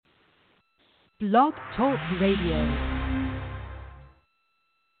Blog Talk Radio.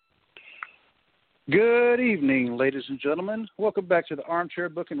 Good evening, ladies and gentlemen. Welcome back to the Armchair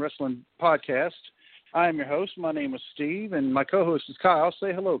Book and Wrestling Podcast. I am your host. My name is Steve, and my co-host is Kyle.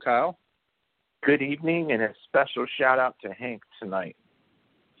 Say hello, Kyle. Good evening, and a special shout-out to Hank tonight.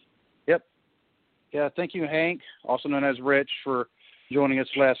 Yep. Yeah, thank you, Hank, also known as Rich, for joining us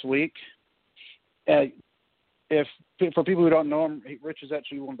last week. For people who don't know him, Rich is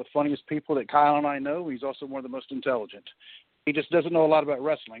actually one of the funniest people that Kyle and I know. He's also one of the most intelligent. He just doesn't know a lot about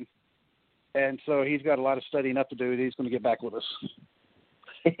wrestling, and so he's got a lot of studying up to do. He's going to get back with us.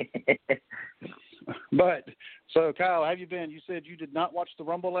 But, so Kyle, how have you been? You said you did not watch the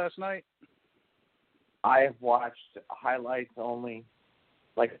Rumble last night? I have watched highlights only.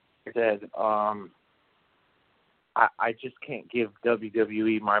 Like I said, I just can't give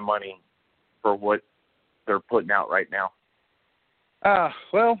WWE my money for what they're putting out right now.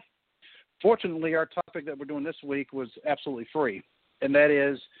 Well, fortunately, our topic that we're doing this week was absolutely free, and that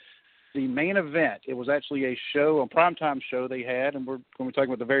is the main event. It was actually a show, a primetime show they had, and we're going to be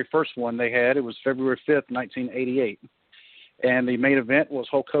talking about the very first one they had. It was February 5th, 1988. And the main event was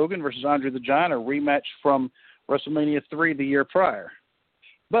Hulk Hogan versus Andre the Giant, a rematch from WrestleMania 3 the year prior.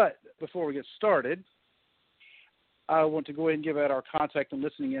 But before we get started, I want to go ahead and give out our contact and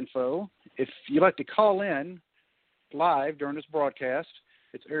listening info. If you'd like to call in live during this broadcast,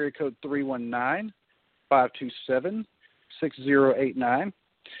 it's area code 319-527-6089.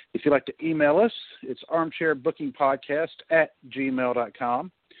 If you'd like to email us, it's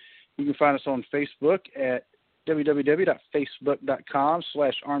armchairbookingpodcast@gmail.com. You can find us on Facebook at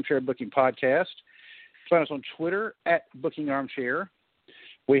www.facebook.com/armchairbookingpodcast. Find us on Twitter @bookingarmchair.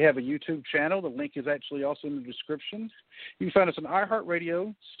 We have a YouTube channel. The link is actually also in the description. You can find us on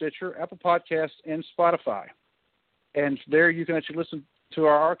iHeartRadio, Stitcher, Apple Podcasts, and Spotify. And there you can actually listen to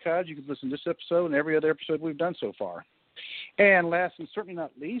our archives. You can listen to this episode and every other episode we've done so far. And last and certainly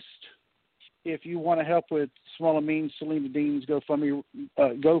not least, if you want to help with Small and Mean Selena Dean's GoFundMe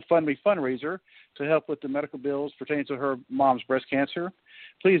fundraiser to help with the medical bills pertaining to her mom's breast cancer,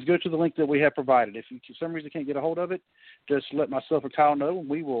 please go to the link that we have provided. If you for some reason can't get a hold of it, just let myself or Kyle know, and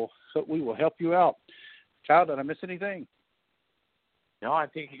we will help you out. Kyle, did I miss anything? No, I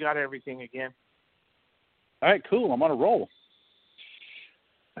think you got everything again. All right, cool. I'm on a roll.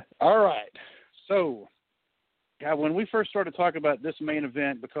 All right. So, when we first started talking about this main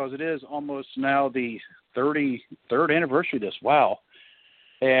event, because it is almost now the 33rd anniversary of this, wow.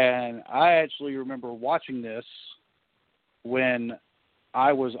 And I actually remember watching this when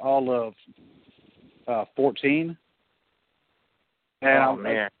I was all of 14. And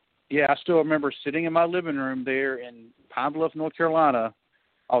man. I still remember sitting in my living room there in Pine Bluff, North Carolina.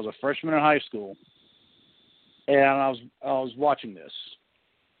 I was a freshman in high school, and I was watching this.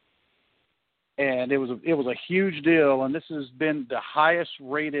 And it was a huge deal, and this has been the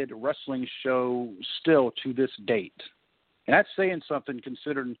highest-rated wrestling show still to this date. And that's saying something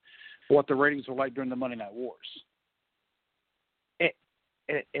considering what the ratings were like during the Monday Night Wars.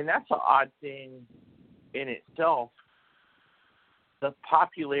 And that's an odd thing in itself. The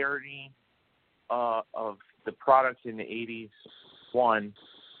popularity of the product in the 80s, one,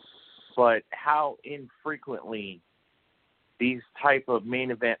 but how infrequently these type of main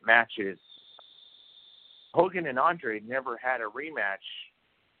event matches. Hogan and Andre never had a rematch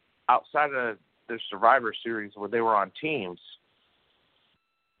outside of the Survivor Series where they were on teams.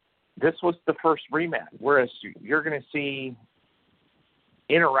 This was the first rematch, whereas you're going to see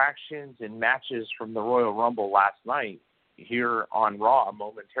interactions and matches from the Royal Rumble last night here on Raw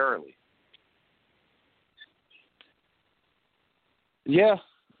momentarily. Yeah.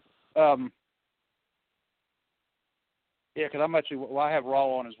 Because I'm actually, I have Raw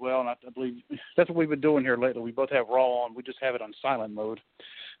on as well, and I believe that's what we've been doing here lately. We both have Raw on. We just have it on silent mode.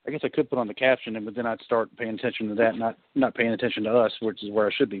 I guess I could put on the caption, but then I'd start paying attention to that, not paying attention to us, which is where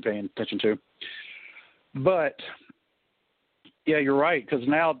I should be paying attention to. But, yeah, you're right, because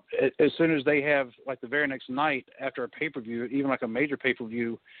now as soon as they have, like the very next night after a pay-per-view, even like a major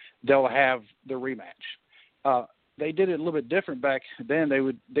pay-per-view, they'll have the rematch. They did it a little bit different back then. They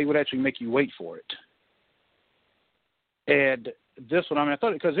would actually make you wait for it. And this one, I mean, I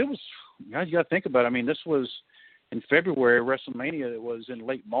thought, because it was, you got to think about it. I mean, this was in February, WrestleMania, it was in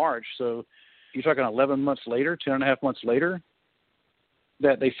late March. So you're talking 11 months later, 10.5 months later,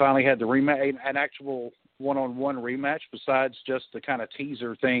 that they finally had the rematch, an actual one-on-one rematch besides just the kind of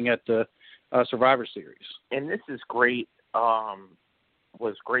teaser thing at the Survivor Series. And this is great,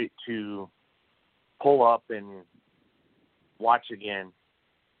 was great to pull up and watch again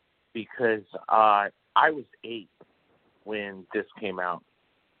because I was 8 when this came out.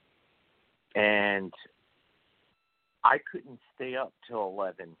 and I couldn't stay up till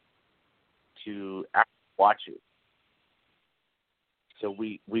 11 to actually watch it. So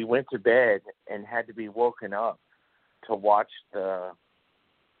we went to bed and had to be woken up to watch the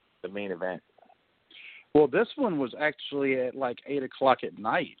main event. Well, this one was actually at like 8 o'clock at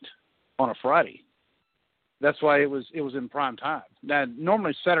night on a Friday. That's why it was in prime time. Now,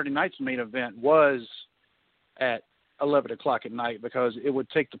 normally Saturday night's main event was at 11 o'clock at night because it would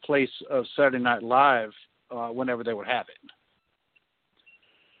take the place of Saturday Night Live whenever they would have it.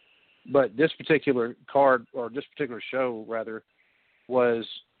 But this particular card, or this particular show, rather, was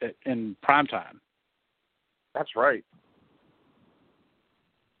in prime time. That's right.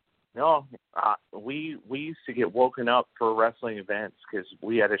 No, we used to get woken up for wrestling events because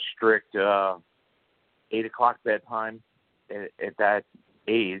we had a strict 8 o'clock bedtime at that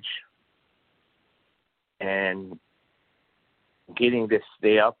age, and getting to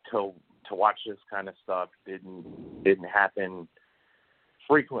stay up to watch this kind of stuff didn't happen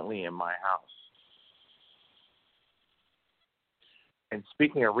frequently in my house. And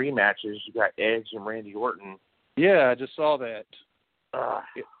speaking of rematches, you got Edge and Randy Orton. Yeah, I just saw that.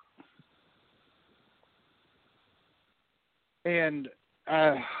 And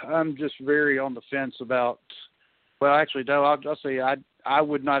I'm just very on the fence about. Well, actually, no. I'll say I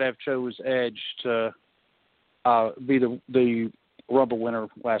would not have chose Edge to be the Rumble winner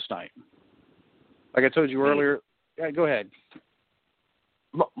last night. Like I told you earlier. Yeah, go ahead.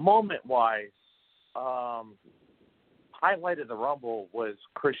 Moment-wise, highlight of the Rumble was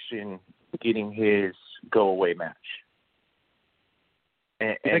Christian getting his go-away match.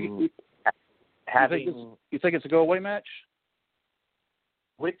 And you think it's a go-away match?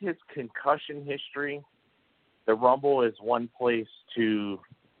 With his concussion history, the Rumble is one place to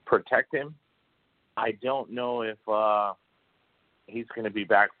protect him. I don't know if he's going to be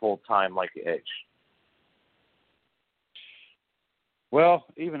back full-time like Edge. Well,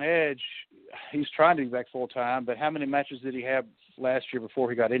 even Edge, he's trying to be back full-time, but how many matches did he have last year before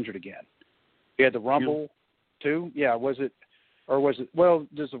he got injured again? He had the Rumble, too? Yeah, was it, well,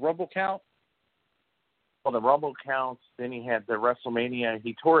 does the Rumble count? Well, the Rumble counts. Then he had the WrestleMania.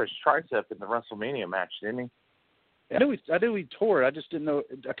 He tore his tricep in the WrestleMania match, didn't he? I knew he tore it. I just didn't know.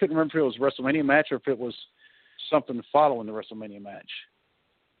 I couldn't remember if it was a WrestleMania match or if it was something following the WrestleMania match.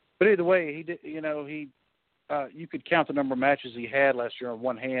 But either way, he did. You could count the number of matches he had last year on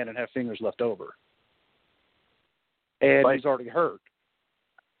one hand and have fingers left over. And he's already hurt.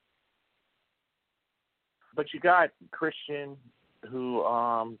 But you got Christian, who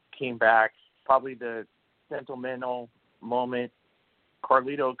came back. Probably the sentimental moment.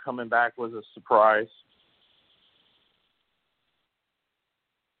 Carlito coming back was a surprise.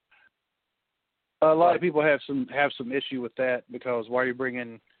 A lot of people have some issue with that because why are you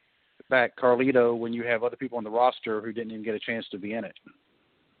bringing back Carlito when you have other people on the roster who didn't even get a chance to be in it?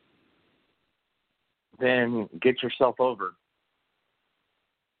 Then get yourself over.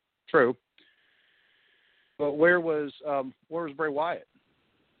 True. But where was Bray Wyatt?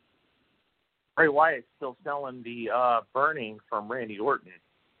 Bray Wyatt's still selling the burning from Randy Orton.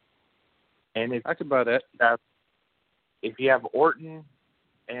 And I could buy that. If you have Orton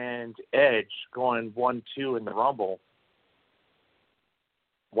and Edge going 1-2 in the Rumble,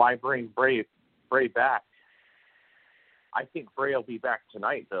 why bring Bray back? I think Bray will be back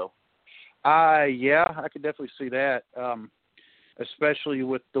tonight, though. Yeah, I could definitely see that, especially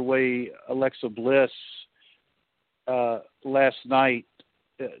with the way Alexa Bliss last night,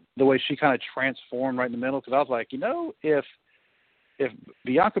 the way she kind of transformed right in the middle. Because I was like, if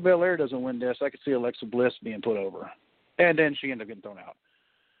Bianca Belair doesn't win this, I could see Alexa Bliss being put over. And then she ended up getting thrown out.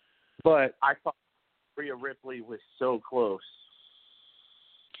 But I thought Rhea Ripley was so close.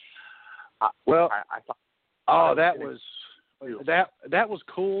 I thought that was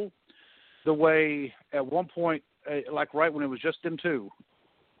cool. The way at one point, like right when it was just them two,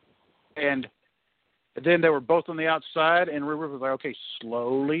 and then they were both on the outside, and Rhea Ripley was like, "Okay,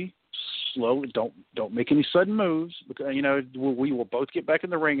 slowly, don't make any sudden moves because we will both get back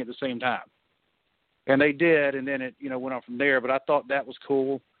in the ring at the same time." And they did, and then it went on from there. But I thought that was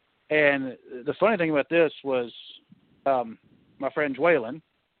cool. And the funny thing about this was my friend Dwaylen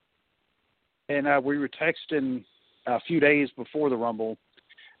and we were texting a few days before the Rumble,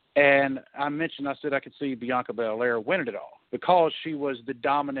 and I said I could see Bianca Belair winning it all because she was the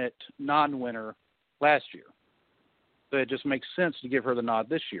dominant non-winner last year. So it just makes sense to give her the nod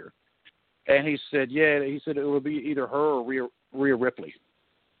this year. And he said it would be either her or Rhea Ripley.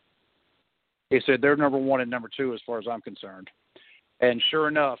 He said they're number one and number two as far as I'm concerned. And sure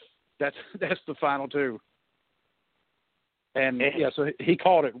enough, that's the final two. And yeah, so he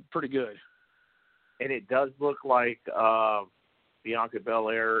called it pretty good. and it does look like Bianca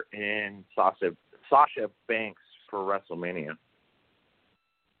Belair and Sasha Banks for WrestleMania.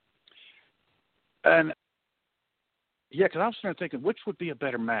 And yeah, because I was sitting there thinking, which would be a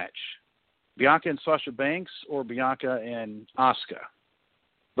better match, Bianca and Sasha Banks or Bianca and Asuka?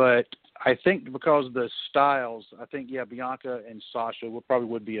 But I think because of the styles, I think Bianca and Sasha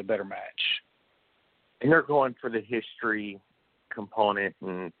would be a better match. And they're going for the history component,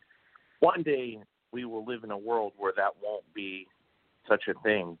 and one day we will live in a world where that won't be such a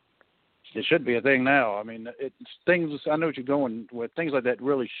thing. It should be a thing now. I mean, it's things. I know what you're going with. Things like that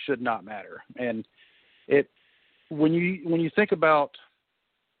really should not matter. And when you think about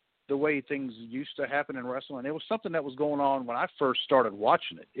the way things used to happen in wrestling, it was something that was going on when I first started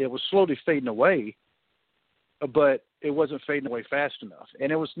watching it. It was slowly fading away, but it wasn't fading away fast enough.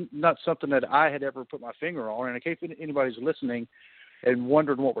 And it was not something that I had ever put my finger on. And in case anybody's listening and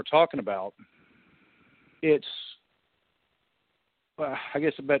wondering what we're talking about, it's, I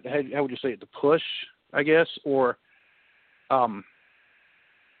guess, about, how would you say it, the push, I guess, or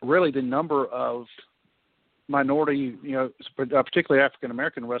really the number of minority, particularly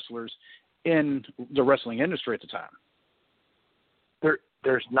African-American wrestlers in the wrestling industry at the time.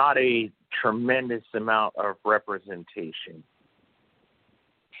 There's not a tremendous amount of representation.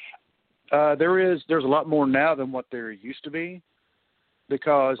 There's a lot more now than what there used to be,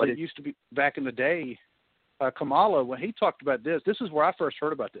 because it used to be back in the day. Kamala, when he talked about this is where I first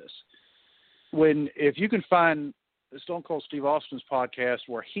heard about this. If you can find Stone Cold Steve Austin's podcast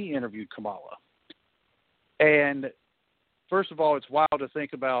where he interviewed Kamala. And first of all, it's wild to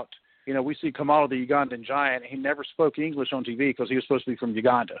think about, we see Kamala the Ugandan giant. He never spoke English on TV because he was supposed to be from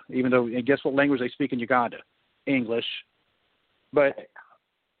Uganda, even though, and guess what language they speak in Uganda? English. But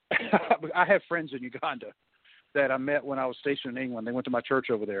I have friends in Uganda that I met when I was stationed in England. They went to my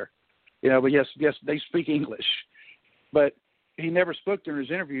church over there. But yes, they speak English. But he never spoke during his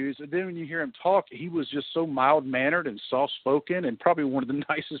interviews. And then when you hear him talk, he was just so mild-mannered and soft-spoken and probably one of the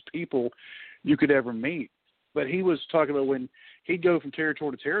nicest people you could ever meet. But he was talking about when he'd go from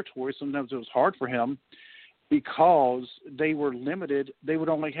territory to territory, sometimes it was hard for him because they were limited. They would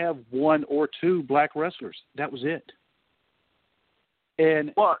only have one or two black wrestlers. That was it.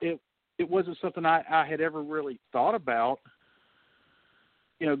 And it wasn't something I had ever really thought about,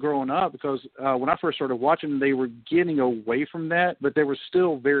 growing up, because when I first started watching, they were getting away from that, but there were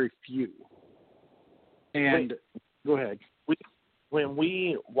still very few. And go ahead. When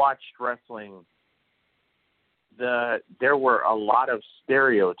we watched wrestling, there were a lot of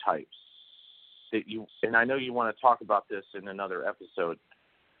stereotypes that and I know you want to talk about this in another episode.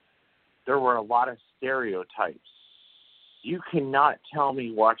 There were a lot of stereotypes. You cannot tell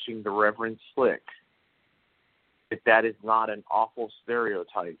me watching the Reverend Slick that is not an awful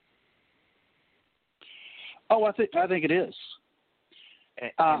stereotype. Oh, I think it is.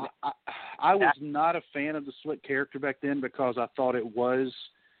 I was not a fan of the Slick character back then because I thought it was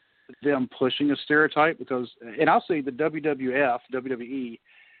them pushing a stereotype. And I'll say the WWE,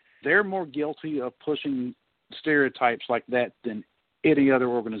 they're more guilty of pushing stereotypes like that than any other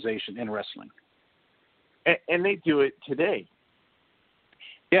organization in wrestling. And they do it today.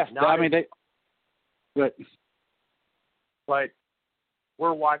 Yeah, But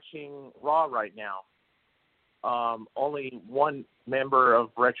we're watching Raw right now. Only one member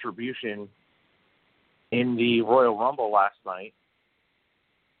of Retribution in the Royal Rumble last night.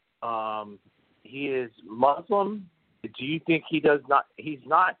 He is Muslim. Do you think he's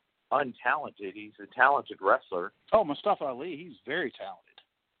not untalented. He's a talented wrestler. Oh, Mustafa Ali, he's very talented.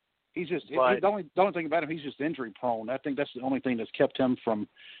 He's just the only thing about him, he's just injury prone. I think that's the only thing that's kept him from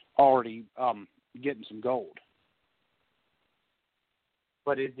already getting some gold.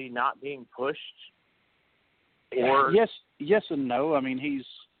 But is he not being pushed? Or yes and no. I mean, he's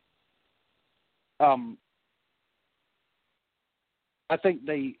I think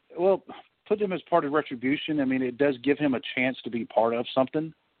they put him as part of Retribution. I mean, it does give him a chance to be part of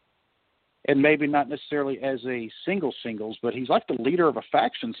something. And maybe not necessarily as a singles, but he's like the leader of a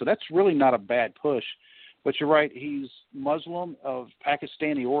faction, so that's really not a bad push. But you're right, he's Muslim of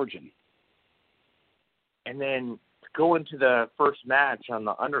Pakistani origin. And then going to the first match on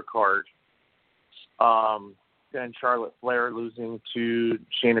the undercard, then Charlotte Flair losing to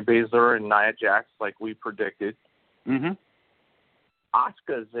Shayna Baszler and Nia Jax like we predicted. Mm-hmm.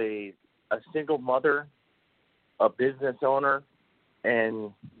 Asuka's a single mother, a business owner,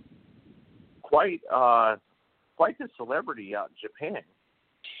 and quite the celebrity out in Japan.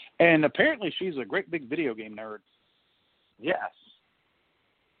 And apparently she's a great big video game nerd. Yes.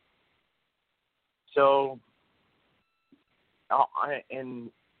 So,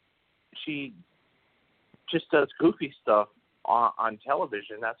 and she just does goofy stuff on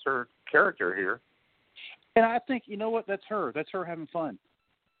television. That's her character here. And I think, you know what, that's her. That's her having fun.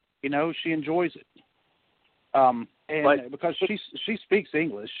 You know, she enjoys it. Because she speaks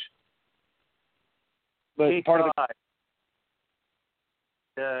English. But part of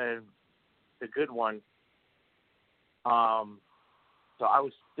the good one. So I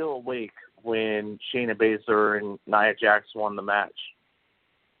was still awake when Shayna Baszler and Nia Jax won the match.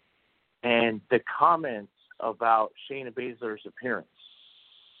 And the comments about Shayna Baszler's appearance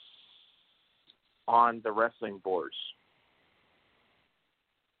on the wrestling boards.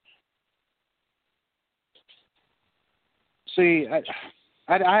 See,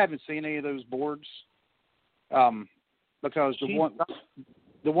 I haven't seen any of those boards because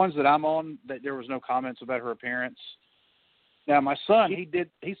the ones that I'm on, that there was no comments about her appearance. Now, my son,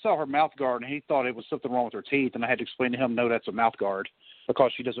 he saw her mouth guard, and he thought it was something wrong with her teeth, and I had to explain to him, no, that's a mouth guard,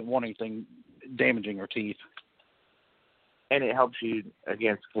 because she doesn't want anything damaging her teeth. And it helps you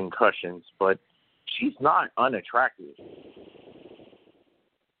against concussions, but she's not unattractive.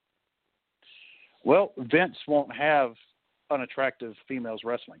 Well, Vince won't have unattractive females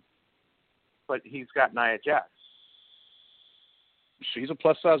wrestling. But he's got Nia Jax. She's a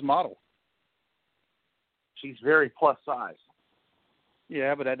plus-size model. She's very plus-size.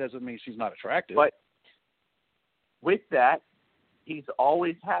 Yeah, but that doesn't mean she's not attractive. But with that, he's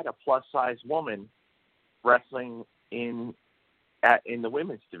always had a plus-size woman wrestling in the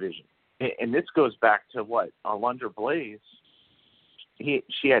women's division. And this goes back to what? Alundra Blaze.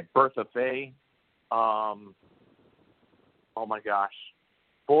 She had Bertha Faye. Oh, my gosh.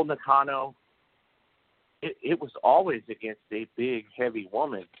 Bull Nakano. It was always against a big, heavy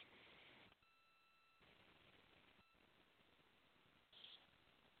woman.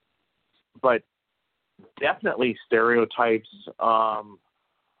 But definitely stereotypes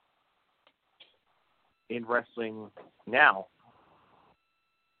in wrestling now.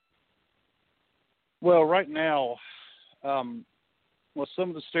 Well, right now, some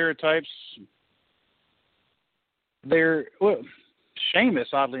of the stereotypes, Sheamus,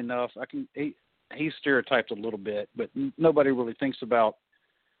 oddly enough, he's stereotyped a little bit, but nobody really thinks about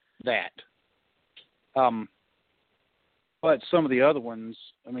that. But some of the other ones,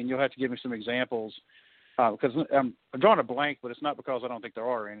 I mean, you'll have to give me some examples, because I'm drawing a blank, but it's not because I don't think there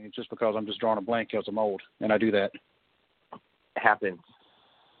are any. It's just because I'm just drawing a blank because I'm old, and I do that. It happens.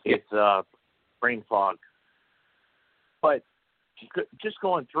 It's brain fog. But just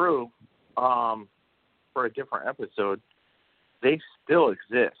going through for a different episode, they still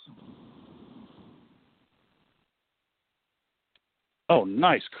exist. Oh,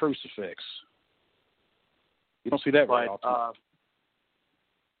 nice crucifix. You don't see that very often.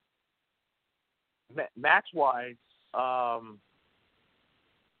 Match-wise, Sasha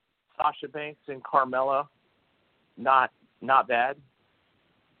Banks and Carmella, not bad.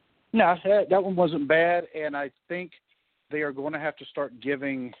 No, that one wasn't bad, and I think they are going to have to start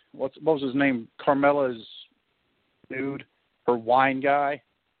giving, what was his name, Carmella's dude, her wine guy.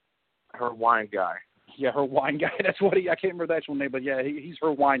 Her wine guy. Yeah, her wine guy. That's what I can't remember the actual name, but yeah, he's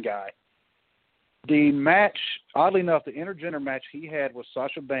her wine guy. The match, oddly enough, the intergender match he had with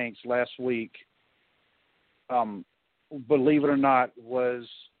Sasha Banks last week, believe it or not, was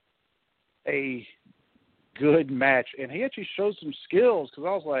a good match. And he actually showed some skills, because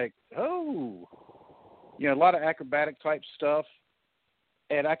I was like, oh, a lot of acrobatic type stuff.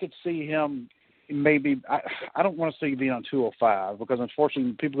 And I could see him maybe, I don't want to say being on 205, because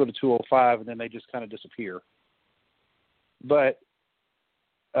unfortunately people go to 205 and then they just kind of disappear. But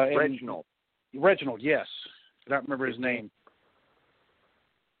Reginald, yes. I don't remember his name.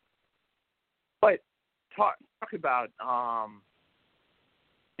 But talk about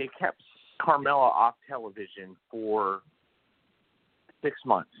they kept Carmella off television for 6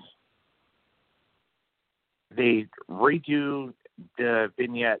 months. They redo the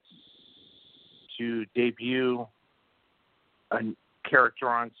vignettes to debut a character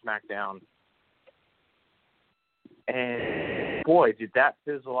on SmackDown. And boy, did that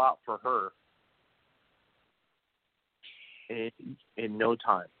fizzle out for her in no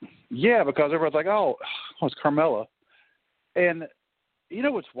time. Yeah, because everyone's like, oh, it's Carmella. And you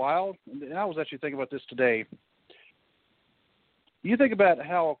know what's wild? And I was actually thinking about this today. You think about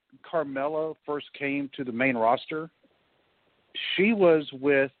how Carmella first came to the main roster. She was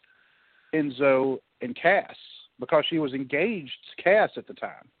with Enzo and Cass because she was engaged to Cass at the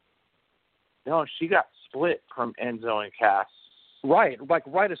time. No, she got split from Enzo and Cass. Right. Like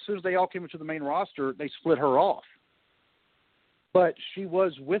right as soon as they all came into the main roster, they split her off. But she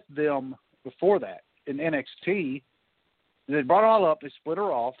was with them before that in NXT. They brought her all up. They split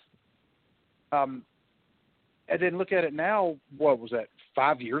her off. And then look at it now, what was that,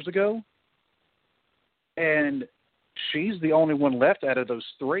 5 years ago? And she's the only one left out of those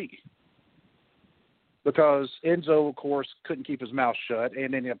three. Because Enzo, of course, couldn't keep his mouth shut,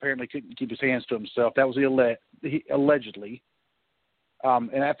 and then he apparently couldn't keep his hands to himself. That was allegedly.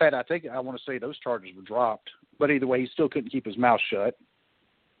 And in fact, I want to say those charges were dropped. But either way, he still couldn't keep his mouth shut.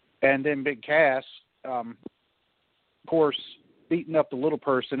 And then Big Cass, of course, beating up the little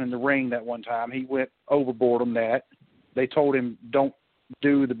person in the ring that one time. He went overboard on that. They told him, don't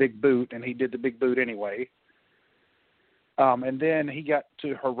do the big boot, and he did the big boot anyway. And then he got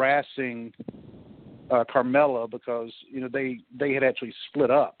to harassing Carmella because, they had actually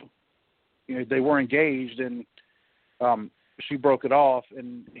split up. They were engaged, and she broke it off,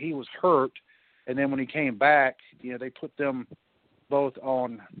 and he was hurt. And then when he came back, they put them both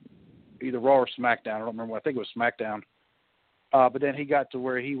on either Raw or SmackDown. I don't remember. I think it was SmackDown. But then he got to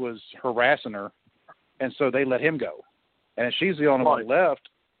where he was harassing her, and so they let him go. And she's the only one left.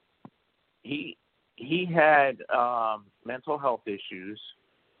 He had mental health issues.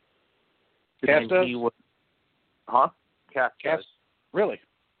 Cass does? Cass. Really?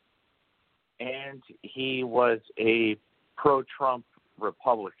 And he was a pro-Trump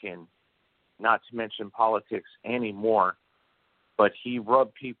Republican, not to mention politics anymore, but he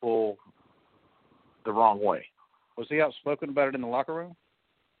rubbed people the wrong way. Was he outspoken about it in the locker room?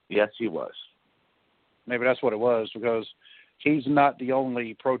 Yes, he was. Maybe that's what it was, because he's not the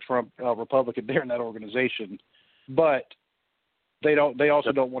only pro-Trump Republican there in that organization. But they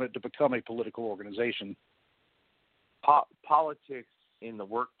also don't want it to become a political organization. Politics in the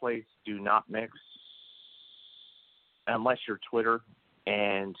workplace do not mix unless you're Twitter,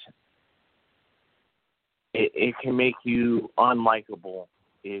 and it can make you unlikable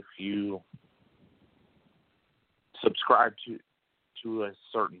if you subscribe to a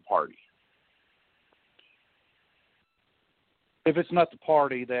certain party. If it's not the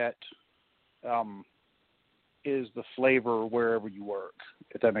party that is the flavor wherever you work,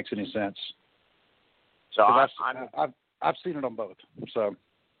 if that makes any sense. So I've seen it on both. So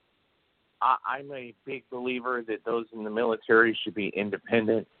I'm a big believer that those in the military should be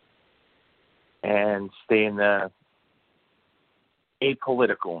independent and stay in the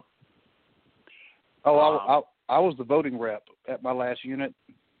apolitical. I was the voting rep at my last unit,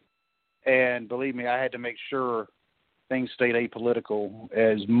 and believe me, I had to make sure things stayed apolitical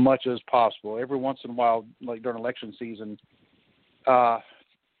as much as possible. Every once in a while, like during election season,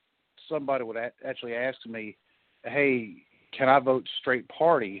 somebody would actually ask me, hey, can I vote straight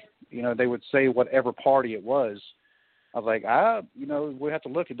party? They would say whatever party it was. I was like, we have to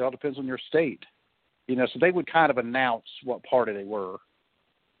look. It all depends on your state. So they would kind of announce what party they were.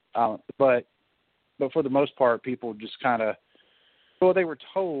 But for the most part, people just kind of, they were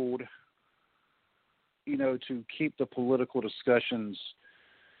told, to keep the political discussions,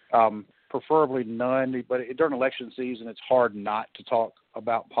 preferably none. But during election season, it's hard not to talk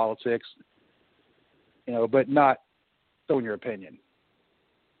about politics, but not throwing your opinion.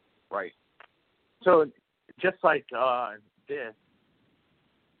 Right. So just like this,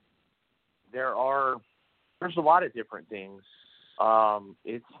 there's a lot of different things.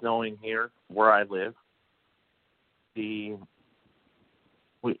 It's snowing here where I live.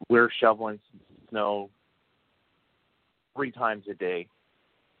 We're shoveling snow 3 times a day.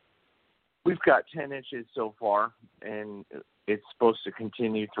 We've got 10 inches so far, and it's supposed to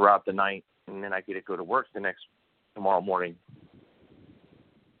continue throughout the night, and then I get to go to work tomorrow morning.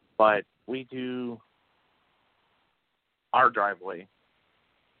 But we do our driveway.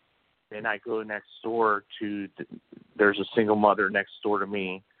 Then I go next door there's a single mother next door to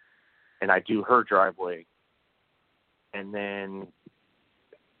me, and I do her driveway. And then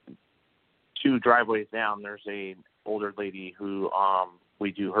 2 driveways down, there's a older lady who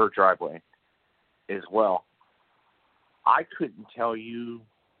we do her driveway as well. I couldn't tell you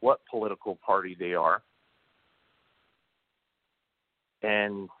what political party they are.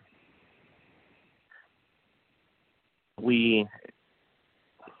 And we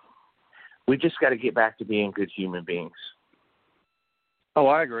just got to get back to being good human beings. Oh,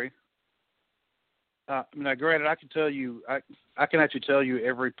 I agree. Now, granted, I can tell you, I can actually tell you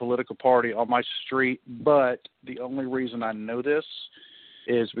every political party on my street, but the only reason I know this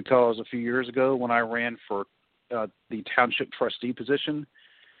is because a few years ago when I ran for the township trustee position,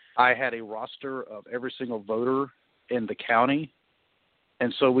 I had a roster of every single voter in the county,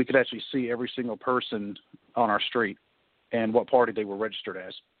 and so we could actually see every single person on our street and what party they were registered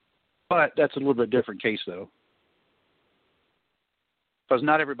as. But that's a little bit different case, though, because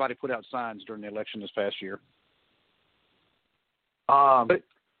not everybody put out signs during the election this past year. But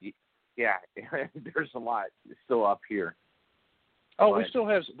Yeah, there's a lot still up here. Oh, But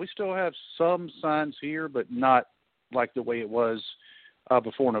we still have some signs here, but not like the way it was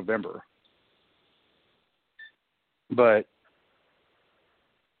before November. But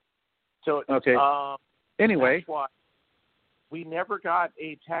so okay. Anyway, that's why we never got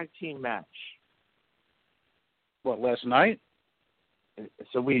a tag team match. what, last night?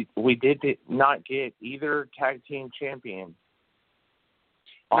 So we did not get either tag team champion.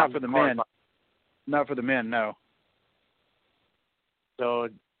 Not for the men. Not for the men, no. So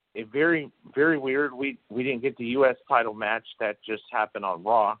it very, very weird. We didn't get the U.S. title match. That just happened on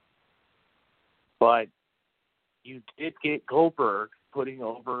Raw. But you did get Goldberg putting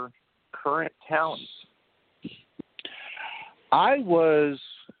over current talent. I was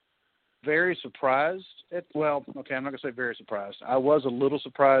very surprised at, well, okay, I'm not going to say very surprised. I was a little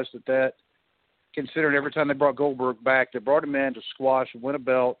surprised at that, considering every time they brought Goldberg back, they brought him in to squash, win a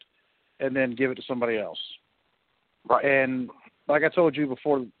belt, and then give it to somebody else. Right. And like I told you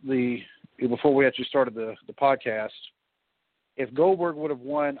before we actually started the podcast, if Goldberg would have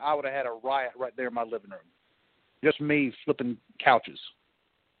won, I would have had a riot right there in my living room. Just me flipping couches.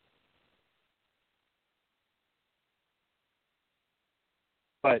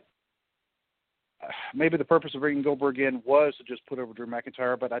 But maybe the purpose of bringing Goldberg in was to just put over Drew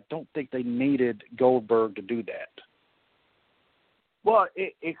McIntyre, but I don't think they needed Goldberg to do that. Well,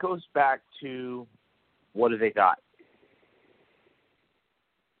 it goes back to what do they got?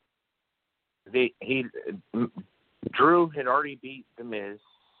 Drew had already beat The Miz,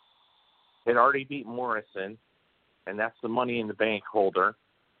 had already beat Morrison, and that's the Money in the Bank holder.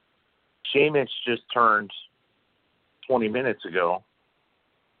 Sheamus just turned 20 minutes ago,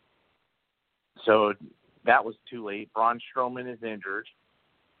 so that was too late. Braun Strowman is injured.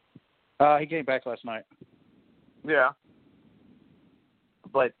 He came back last night. Yeah.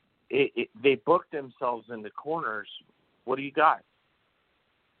 But they booked themselves in the corners. What do you got?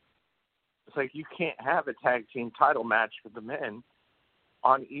 It's like you can't have a tag team title match for the men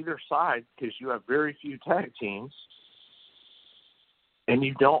on either side because you have very few tag teams, and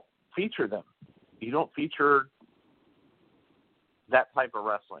you don't feature them. You don't feature that type of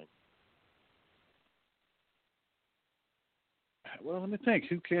wrestling. Well, let me think.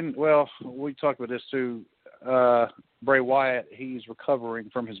 Who can? Well, we talked about this too. Bray Wyatt, he's recovering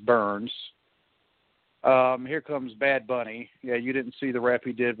from his burns. Here comes Bad Bunny. Yeah, you didn't see the rap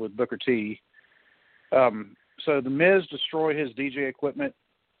he did with Booker T. So the Miz destroyed his DJ equipment,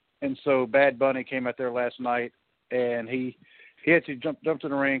 and so Bad Bunny came out there last night, and he had to jump in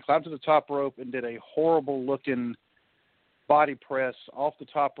the ring, climbed to the top rope, and did a horrible-looking body press off the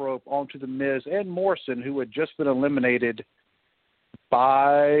top rope onto the Miz and Morrison, who had just been eliminated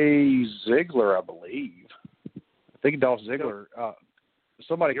by Ziggler, I believe. I think Dolph Ziggler.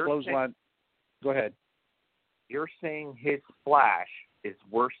 Somebody clothesline. Go ahead. You're saying his splash is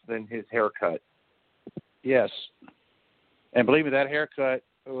worse than his haircut? Yes. And believe me, that haircut,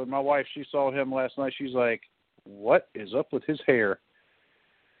 when my wife, she saw him last night, she's like, what is up with his hair?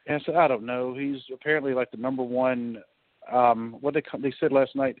 And I said, I don't know. He's apparently like the number one, what they said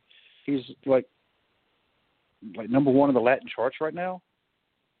last night, he's like number one in the Latin charts right now.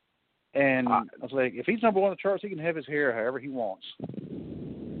 And I was like, if he's number one in the charts, he can have his hair however he wants.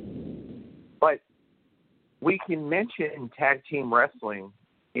 But we can mention tag team wrestling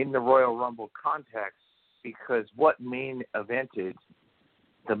in the Royal Rumble context because what main evented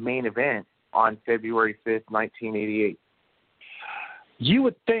the main event on February 5th, 1988? You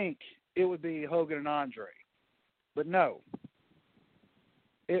would think it would be Hogan and Andre, but no.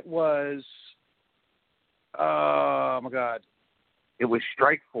 It was, oh my God. It was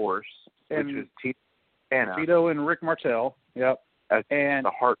Strike Force, which was Tito and Rick Martel. Yep. And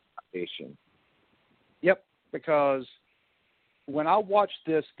the Hart Foundation. Yep, because when I watched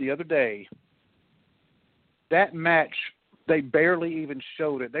this the other day, that match, they barely even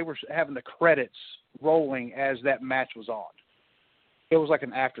showed it. They were having the credits rolling as that match was on. It was like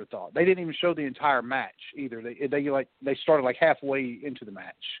an afterthought. They didn't even show the entire match either. They started like halfway into the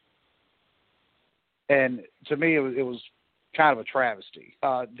match. And to me, it was kind of a travesty.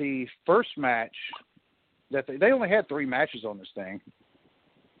 The first match that they only had 3 matches on this thing,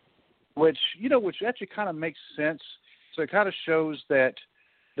 which actually kind of makes sense. So it kind of shows that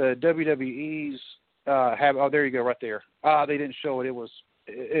the WWE's have. Oh, there you go, right there. They didn't show it. It was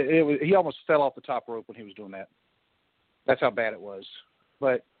he almost fell off the top rope when he was doing that. That's how bad it was.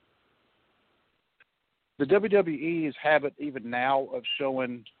 But the WWE's habit even now of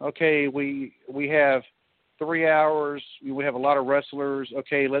showing, okay, we have 3 hours, we have a lot of wrestlers,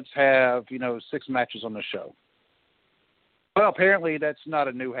 okay, let's have, 6 matches on the show. Well, apparently that's not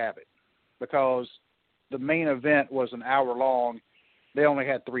a new habit. because the main event was an hour long. They only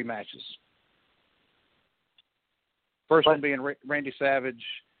had 3 matches. First one being Randy Savage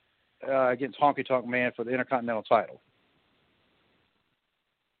against Honky Tonk Man for the Intercontinental title.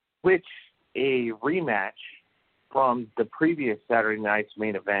 Which a rematch from the previous Saturday night's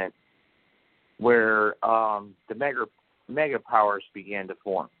main event where the Mega Powers began to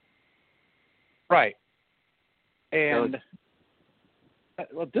form. Right. And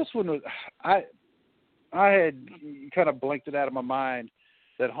this one was, I had kind of blanked it out of my mind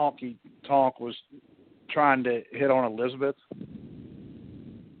that Honky Tonk was trying to hit on Elizabeth.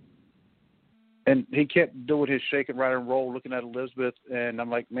 And he kept doing his shake and ride and roll looking at Elizabeth, and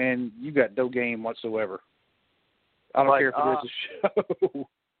I'm like, man, you got no game whatsoever. I don't care if it is a show.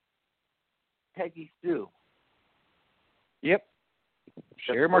 Peggy Sue. Yep.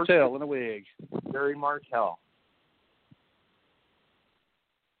 Sherry Martel in a wig. Sherry Martel.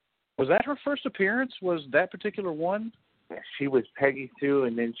 Was that her first appearance? Was that particular one? Yeah, she was Peggy Sue,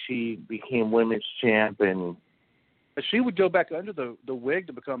 and then she became women's champ, and she would go back under the wig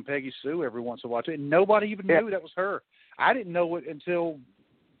to become Peggy Sue every once in a while, too, and nobody even knew that was her. I didn't know it until,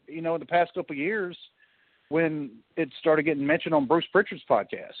 in the past couple of years when it started getting mentioned on Bruce Pritchard's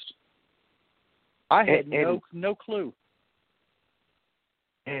podcast. I had no clue.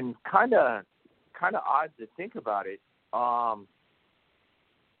 And kind of odd to think about it.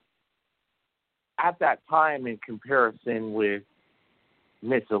 At that time, in comparison with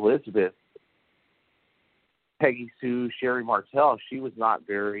Miss Elizabeth, Peggy Sue, Sherry Martel, she was not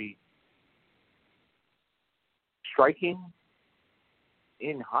very striking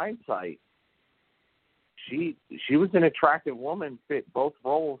in hindsight. She was an attractive woman, fit both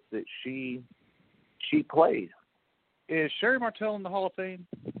roles that she played. Is Sherry Martel in the Hall of Fame?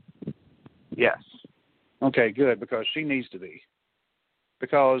 Yes. Okay, good, because she needs to be.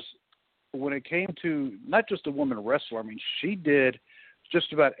 Because when it came to not just a woman wrestler, I mean, she did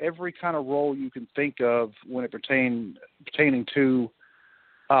just about every kind of role you can think of when it pertaining to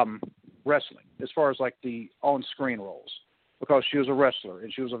wrestling, as far as like the on-screen roles, because she was a wrestler,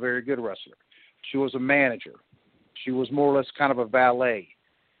 and she was a very good wrestler. She was a manager. She was more or less kind of a valet.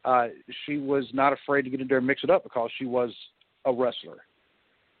 She was not afraid to get in there and mix it up because she was a wrestler.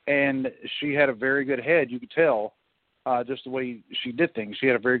 And she had a very good head, you could tell, just the way she did things. She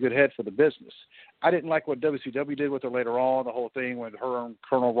had a very good head for the business. I didn't like what WCW did with her later on, the whole thing with her and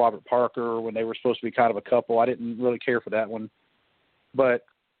Colonel Robert Parker when they were supposed to be kind of a couple. I didn't really care for that one. But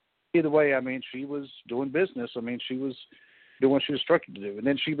either way, I mean, she was doing business. I mean, she was doing what she was instructed to do. And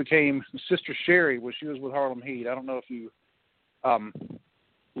then she became Sister Sherry when she was with Harlem Heat. I don't know if you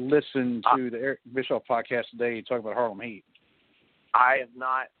listened to the Eric Bischoff podcast today talking about Harlem Heat. I have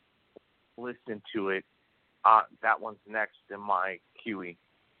not listened to it. That one's next in my QE.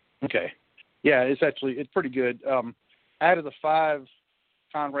 Okay. Yeah, it's pretty good. Out of the 5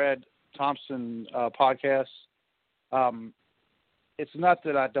 Conrad Thompson podcasts, it's not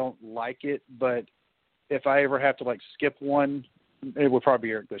that I don't like it, but if I ever have to skip one, it would probably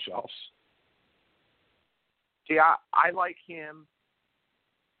be Eric Bischoff's. See, I like him.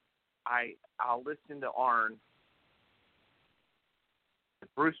 I'll listen to Arn.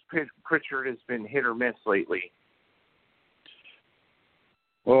 Bruce Pritchard has been hit or miss lately.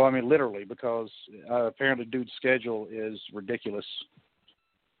 Well, I mean, literally, because apparently dude's schedule is ridiculous.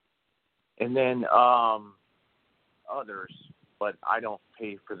 And then others, but I don't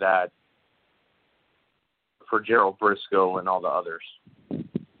pay for that. For Gerald Briscoe and all the others.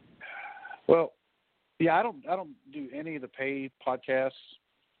 Well, yeah, I don't do any of the pay podcasts.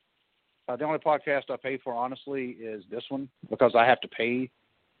 The only podcast I pay for, honestly, is this one because I have to pay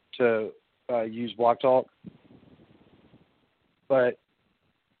to use Blog Talk. But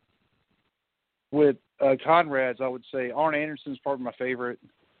with Conrad's, I would say Arn Anderson's probably my favorite.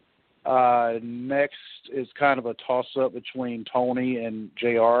 Next is kind of a toss-up between Tony and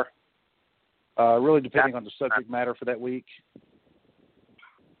JR. Really depending on the subject matter for that week.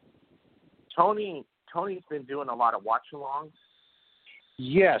 Tony's been doing a lot of watch-alongs.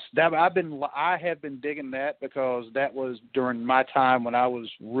 Yes, I have been digging that because that was during my time when I was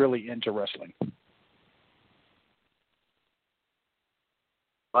really into wrestling.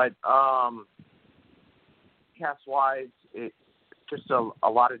 But cast-wise, it's just a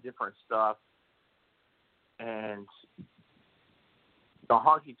lot of different stuff. And the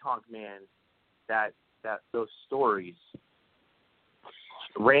Honky Tonk Man, that those stories,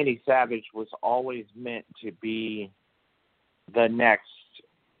 Randy Savage was always meant to be the next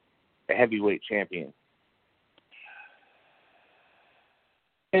heavyweight champion.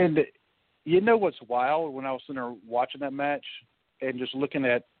 And you know what's wild when I was sitting there watching that match and just looking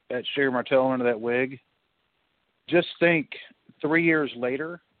at Sherry Martel under that wig. Just think, 3 years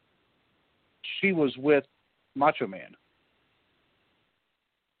later, she was with Macho Man.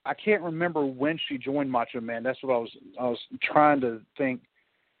 I can't remember when she joined Macho Man. That's what I was trying to think,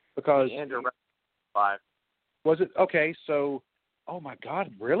 because The end of 5. Was it okay? So, oh my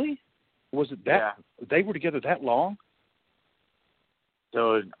God, really? Was it that they were together that long?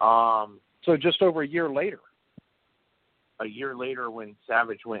 So, so just over a year later. A year later, when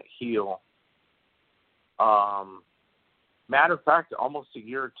Savage went heel. Matter of fact, almost a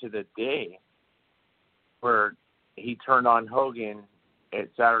year to the day, where he turned on Hogan at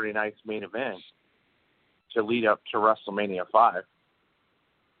Saturday night's main event to lead up to WrestleMania 5.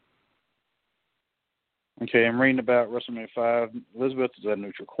 Okay, I'm reading about WrestleMania 5. Elizabeth is at a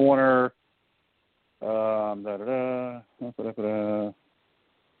neutral corner. Because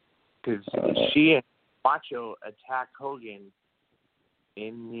she and Macho attacked Hogan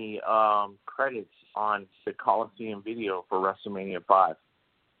in the credits on the Coliseum video for WrestleMania 5.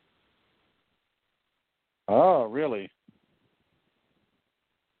 Oh, really?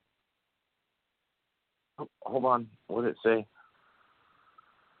 Hold on. What did it say?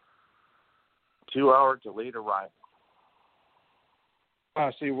 2-hour delayed arrival.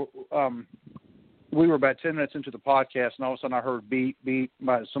 See, we were about 10 minutes into the podcast, and all of a sudden I heard beep, beep.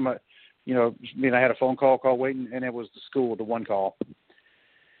 Somebody, I had a phone call waiting, and it was the school, the one call.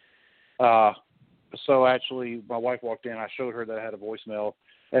 So actually, my wife walked in. I showed her that I had a voicemail,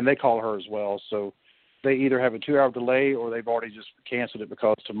 and they call her as well. So they either have a 2-hour delay or they've already just canceled it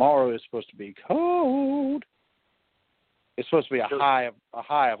because tomorrow is supposed to be cold. It's supposed to be a high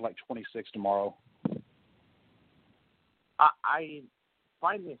of like 26 tomorrow. I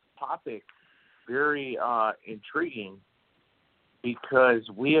find this topic very intriguing because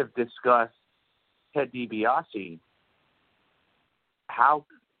we have discussed Ted DiBiase, how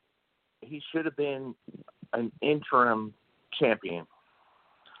he should have been an interim champion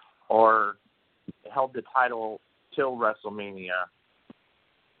or held the title till WrestleMania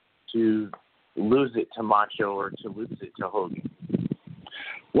to lose it to Macho or to lose it to Hogan.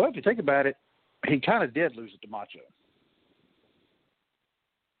 Well, if you think about it, he kind of did lose it to Macho.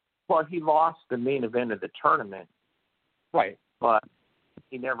 Well, he lost the main event of the tournament. Right. But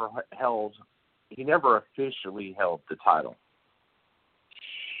he never officially held the title.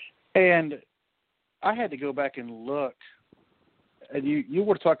 And I had to go back and look. And you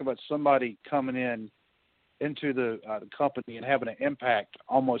were talking about somebody coming into the company and having an impact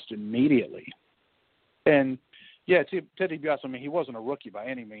almost immediately. And yeah, Ted DiBiase, he wasn't a rookie by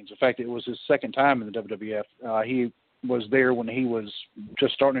any means. In fact, it was his second time in the WWF. He was there when he was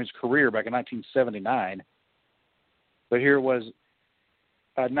just starting his career back in 1979. But here it was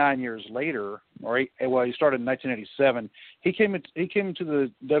 9 years later, he started in 1987. He came into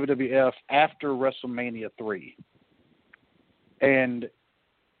the WWF after WrestleMania 3. And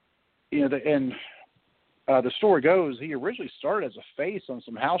the story goes, he originally started as a face on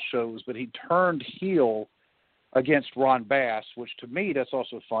some house shows, but he turned heel against Ron Bass, which to me that's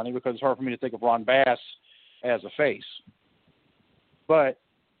also funny because it's hard for me to think of Ron Bass as a face. But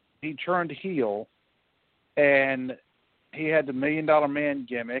he turned heel, and he had the $1 Million Man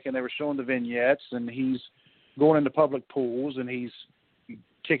gimmick, and they were showing the vignettes, and he's going into public pools, and he's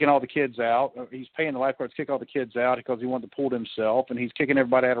kicking all the kids out. He's paying the lifeguards to kick all the kids out because he wanted to pool himself, and he's kicking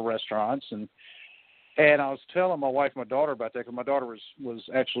everybody out of restaurants. And I was telling my wife and my daughter about that because my daughter was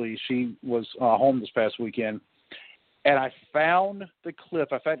home this past weekend. And I found the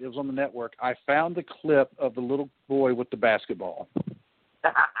clip. In fact, it was on the network. I found the clip of the little boy with the basketball.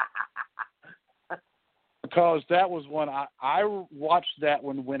 Because that was one I watched that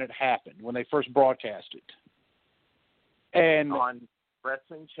one when it happened, when they first broadcast it. And on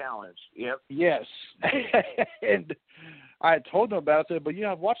Wrestling Challenge. Yep. Yes. And I had told him about it, but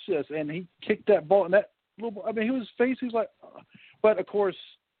I've watched this, and he kicked that ball, and that little, he was face, he was like, but of course,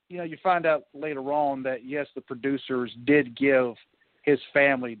 you find out later on that yes, the producers did give his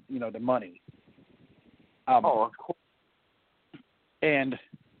family, the money. Of course. And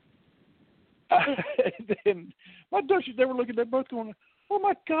then my daughter, they were looking, they're both going, "Oh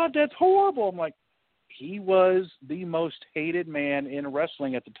my God, that's horrible!" I'm like, he was the most hated man in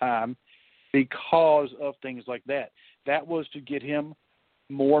wrestling at the time because of things like that. That was to get him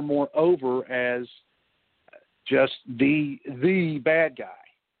more and more over as just the bad guy.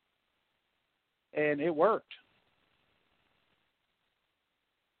 And it worked.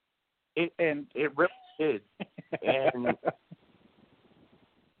 It really did. And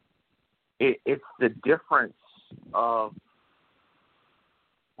it's the difference of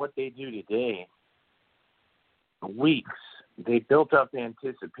what they do today. Weeks, they built up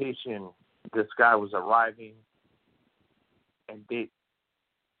anticipation. This guy was arriving, and they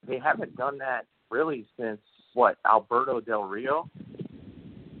haven't done that really since Alberto Del Rio.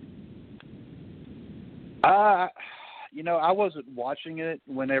 I wasn't watching it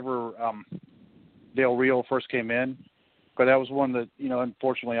whenever Del Rio first came in, but that was one that,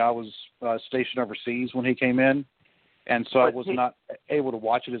 unfortunately I was stationed overseas when he came in, and so I was not able to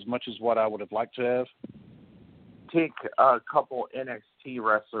watch it as much as what I would have liked to have. Take a couple NXT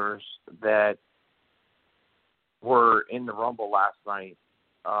wrestlers that were in the Rumble last night.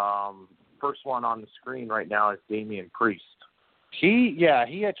 First one on the screen right now is Damian Priest. He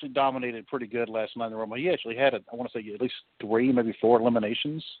actually dominated pretty good last night in the Rumble. He actually had, I want to say, at least 3, maybe 4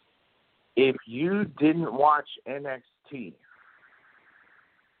 eliminations. If you didn't watch NXT,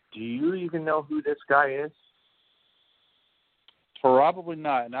 do you even know who this guy is? Probably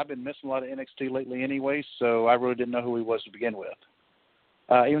not, and I've been missing a lot of NXT lately anyway, so I really didn't know who he was to begin with.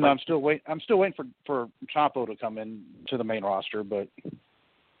 Even though I'm still waiting for Ciampa to come in to the main roster, but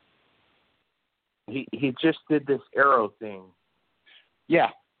he just did this arrow thing. Yeah.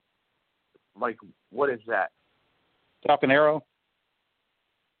 Like, what is that? Falcon Arrow.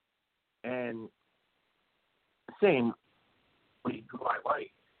 And same, who I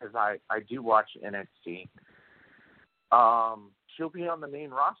like, because I do watch NXT. She'll be on the main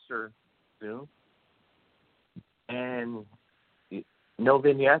roster soon. And no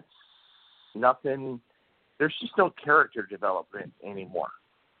vignettes, nothing. There's just no character development anymore.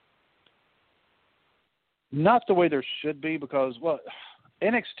 Not the way there should be, because,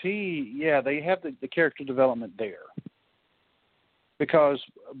 NXT, they have the character development there. Because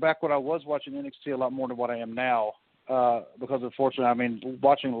back when I was watching NXT a lot more than what I am now, because unfortunately,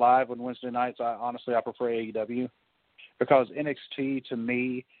 watching live on Wednesday nights, I prefer AEW. Because NXT, to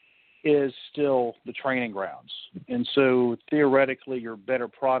me, is still the training grounds. And so, theoretically, your better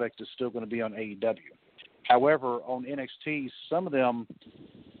product is still going to be on AEW. However, on NXT, some of them,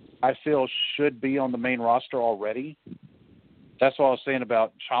 I feel, should be on the main roster already. That's what I was saying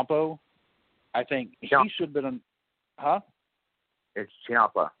about Ciampa. I think he should have been on... Huh? It's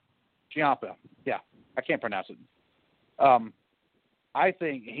Ciampa. Ciampa. Yeah, I can't pronounce it. I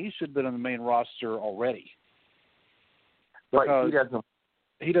think he should have been on the main roster already. But he doesn't.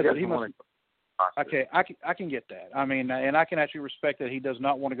 He must. Okay, I can get that. I mean, and I can actually respect that he does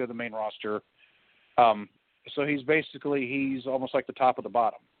not want to go to the main roster. So he's almost like the top of the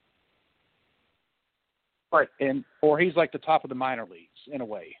bottom. Right. Or he's like the top of the minor leagues in a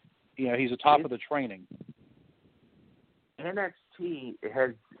way. He's the top of the training. NXT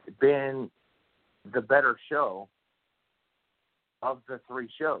has been the better show of the 3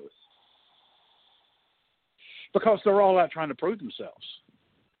 shows. Because they're all out trying to prove themselves.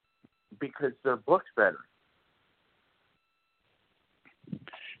 Because they're booked better.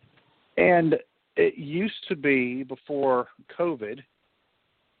 And it used to be, before COVID,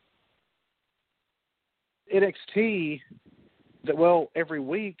 NXT, every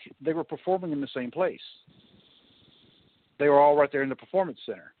week they were performing in the same place. They were all right there in the Performance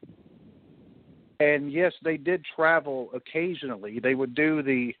Center. And yes, they did travel occasionally. They would do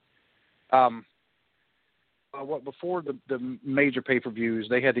the... before the major pay-per-views,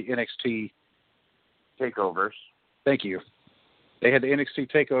 they had the NXT takeovers. Thank you. They had the NXT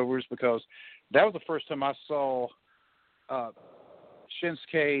takeovers because that was the first time I saw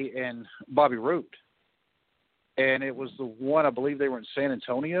Shinsuke and Bobby Roode. And it was the one, I believe they were in San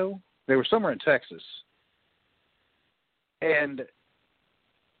Antonio. They were somewhere in Texas. And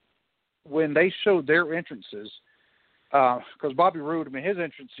when they showed their entrances, because Bobby Roode, his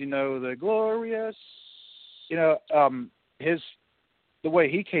entrance, the glorious... the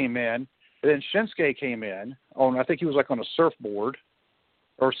way he came in, and then Shinsuke came in on, I think he was like on a surfboard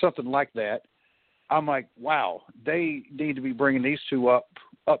or something like that. I'm like, wow, they need to be bringing these two up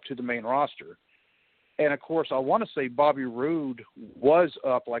to the main roster. And of course, I want to say Bobby Roode was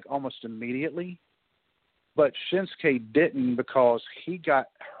up like almost immediately, but Shinsuke didn't because he got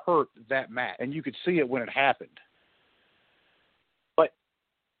hurt that match, and you could see it when it happened. But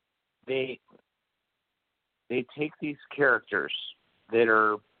they take these characters that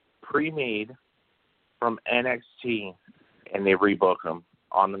are pre-made from NXT and they rebook them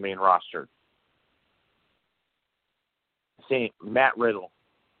on the main roster. Say Matt Riddle.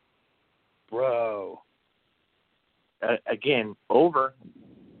 Bro. Again, over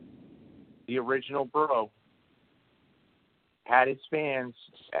the original Bro. Had his fans,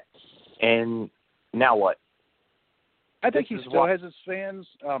 and now what? I think he still has his fans,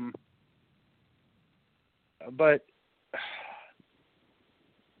 but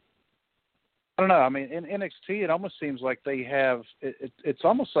don't know. I mean, in NXT, it almost seems like they have it's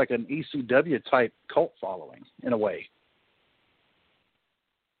almost like an ECW type cult following in a way.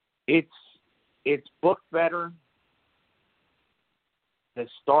 It's booked better. The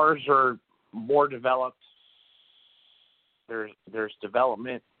stars are more developed. There's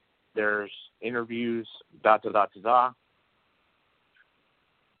development. There's interviews.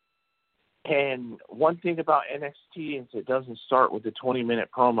 And one thing about NXT is it doesn't start with a 20-minute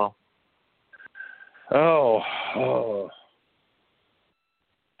promo. Oh.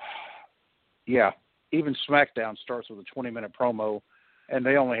 Yeah. Even SmackDown starts with a 20-minute promo, and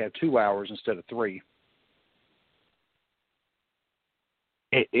they only have 2 hours instead of 3.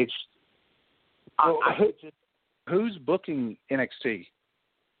 Who's booking NXT?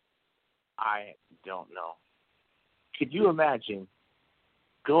 I don't know. Could you imagine?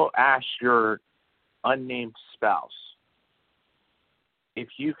 Go ask your unnamed spouse if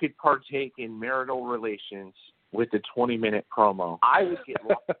you could partake in marital relations with a 20-minute promo. I would get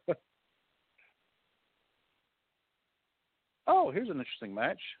lost. Oh, here's an interesting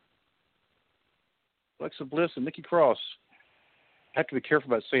match. Alexa Bliss and Nikki Cross. I have to be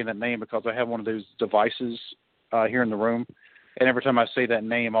careful about saying that name because I have one of those devices here in the room. And every time I say that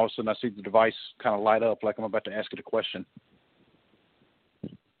name, all of a sudden I see the device kind of light up like I'm about to ask it a question.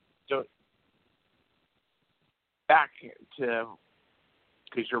 So, back to,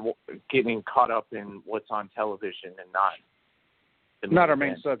 because you're getting caught up in what's on television and not our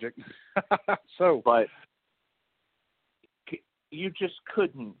main subject. But you just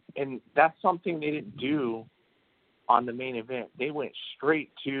couldn't, and that's something they didn't do on the main event. They went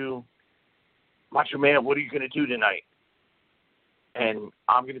straight to, Macho Man, what are you going to do tonight? And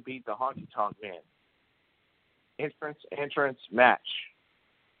I'm going to beat the Honky Tonk Man. Entrance, match.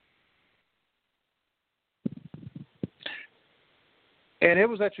 And it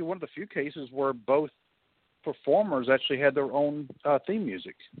was actually one of the few cases where both performers actually had their own theme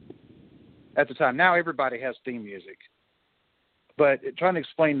music at the time. Now everybody has theme music. But trying to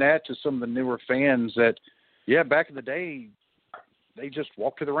explain that to some of the newer fans that, yeah, back in the day, they just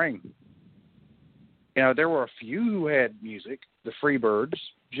walked to the ring. You know, there were a few who had music, the Freebirds,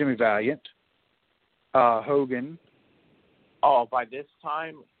 Jimmy Valiant, Hogan. Oh, by this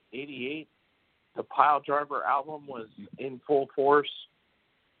time, 88, the Pile Driver album was in full force.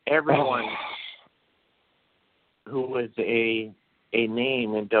 Everyone who was a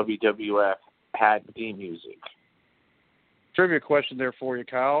name in WWF had theme music. Trivia question there for you,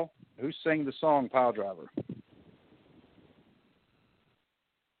 Kyle. Who sang the song Pile Driver?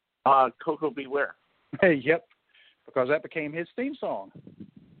 Coco Beware. Yep, because that became his theme song.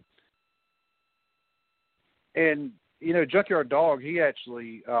 And, you know, Junkyard Dog, he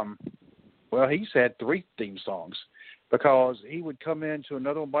actually, he's had 3 theme songs because he would come into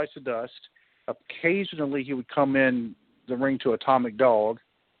Another One Bites the Dust. Occasionally he would come in the ring to Atomic Dog.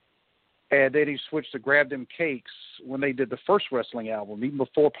 And then he switched to Grab Them Cakes when they did the first wrestling album, even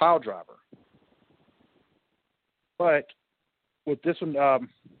before Pile Driver. But with this one,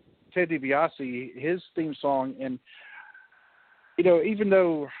 Ted DiBiase, his theme song, and, you know, even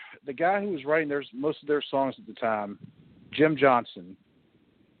though the guy who was writing most of their songs at the time, Jim Johnson,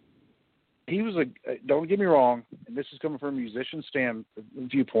 he was don't get me wrong, and this is coming from a musician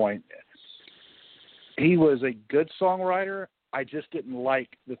viewpoint, he was a good songwriter. I just didn't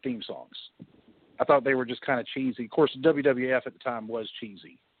like the theme songs. I thought they were just kind of cheesy. Of course, WWF at the time was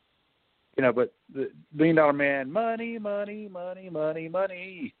cheesy. You know, but the $1 Million Man, money, money, money, money,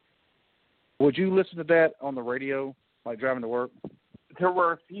 money. Would you listen to that on the radio, like driving to work? There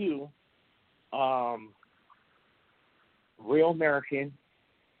were a few. Real American.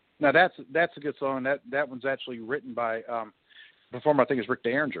 Now, that's a good song. That one's actually written by performer, I think, is Rick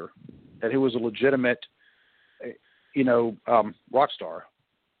Derringer, and who was a legitimate rock star.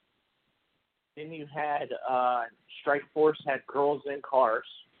 Then you had Strike Force had Girls in Cars.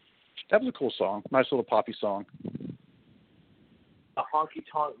 That was a cool song. Nice little poppy song. The Honky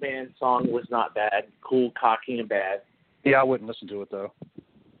Tonk Man song was not bad. Cool, cocky, and bad. Yeah, I wouldn't listen to it, though.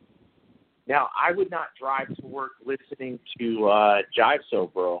 Now, I would not drive to work listening to Jive So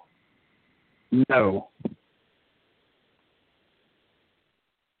Bro. No.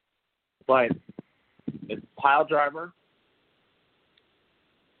 But it's Pile Driver.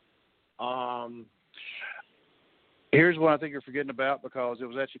 Here's one I think you're forgetting about because it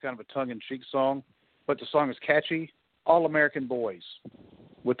was actually kind of a tongue-in-cheek song, but the song is catchy. All American Boys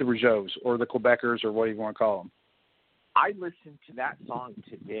with the Rougeaus or the Quebecers or whatever you want to call them. I listened to that song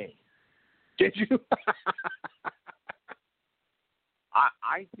today. Did you?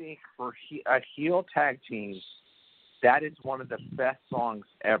 I think for a heel tag team, that is one of the best songs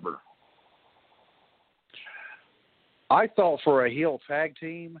ever. I thought for a heel tag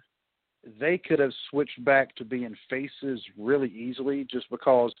team, they could have switched back to being faces really easily just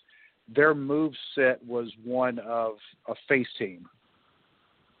because their move set was one of a face team.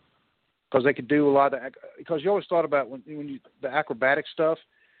 Because they could do a lot of because you always thought about the acrobatic stuff,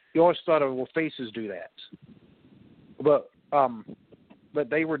 you always thought of, well, faces do that. But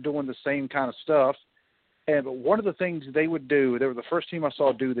they were doing the same kind of stuff. And one of the things they would do, they were the first team I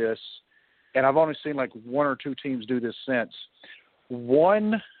saw do this, and I've only seen like one or two teams do this since.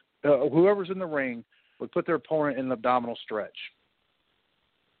 Whoever's in the ring would put their opponent in an abdominal stretch.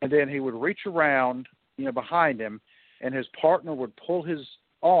 And then he would reach around, behind him, and his partner would pull his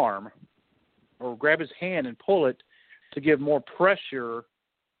arm or grab his hand and pull it to give more pressure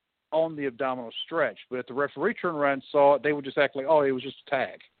on the abdominal stretch. But if the referee turned around and saw it, they would just act like, oh, it was just a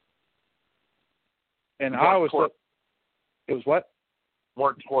tag. And I always thought it was what?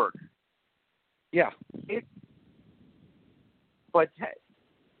 More torque. Yeah. But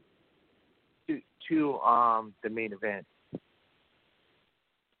to the main event,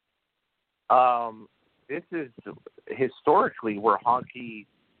 this is historically where Honky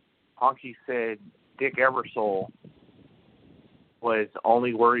said Dick Ebersol was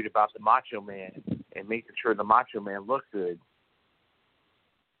only worried about the Macho Man and making sure the Macho Man looked good.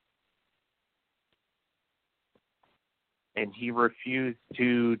 And he refused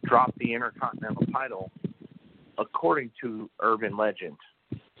to drop the Intercontinental title, according to urban legend.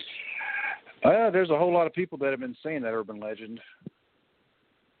 There's a whole lot of people that have been saying that urban legend.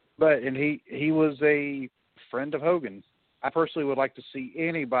 And he was a friend of Hogan. I personally would like to see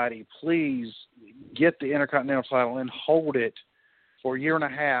anybody please get the Intercontinental title and hold it for a year and a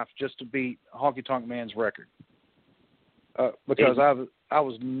half just to beat Honky Tonk Man's record. Because I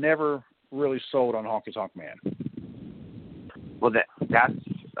was never really sold on Honky Tonk Man. Well, that's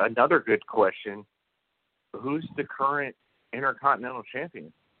another good question. Who's the current Intercontinental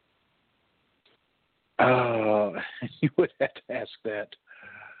Champion? You would have to ask that.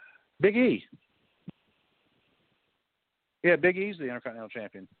 Big E. Yeah, Big E's the Intercontinental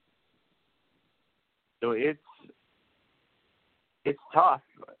Champion. So it's tough.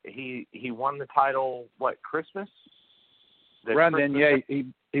 He won the title, Christmas? Around then, yeah,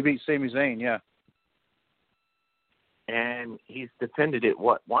 he beat Sami Zayn, yeah. And he's defended it,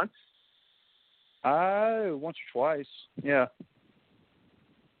 once? Once or twice, yeah.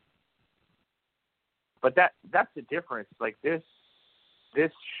 But that's the difference. Like this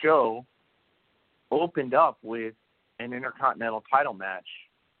show opened up with an Intercontinental title match.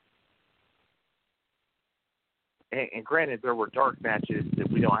 And granted, there were dark matches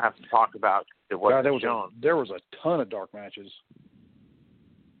that we don't have to talk about that wasn't shown. There was a ton of dark matches.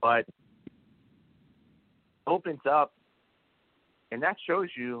 But opens up, and that shows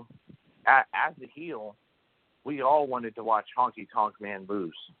you, as a heel, we all wanted to watch Honky Tonk Man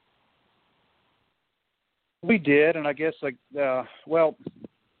lose. We did, and I guess, as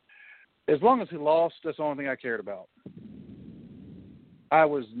long as he lost, that's the only thing I cared about. I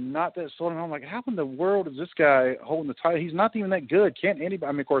was not that sold on him. I'm like, how in the world is this guy holding the title? He's not even that good. Can't anybody?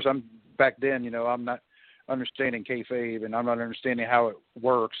 I mean, of course, I'm back then, I'm not understanding kayfabe, and I'm not understanding how it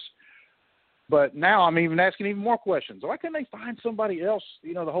works. But now I'm even asking even more questions. Why couldn't they find somebody else,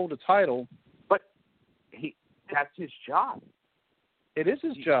 to hold the title? But that's his job. It is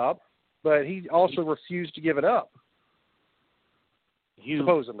his job, but he also refused to give it up.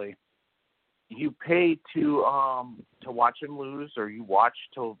 Supposedly. You pay to watch him lose, or you watch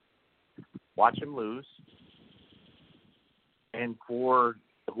to watch him lose, and for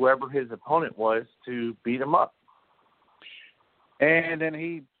whoever his opponent was to beat him up. And then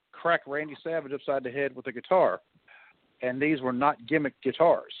he cracked Randy Savage upside the head with a guitar, and these were not gimmick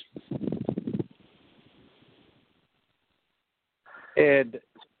guitars. And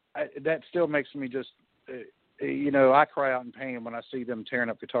that still makes me just, I cry out in pain when I see them tearing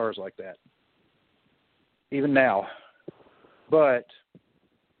up guitars like that. Even now. But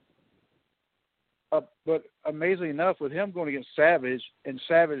amazingly enough, with him going against Savage, and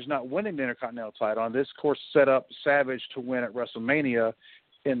Savage not winning the Intercontinental title, and this, of course, set up Savage to win at WrestleMania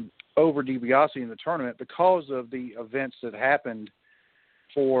and over DiBiase in the tournament because of the events that happened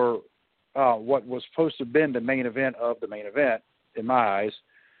for what was supposed to have been the main event of the main event, in my eyes.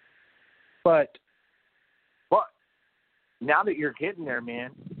 But now that you're getting there,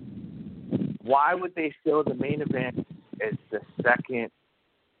 man, why would they show the main event as the second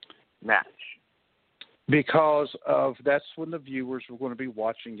match? Because that's when the viewers were going to be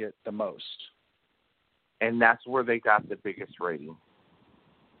watching it the most. And that's where they got the biggest rating.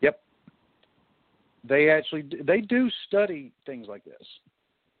 Yep. They do study things like this.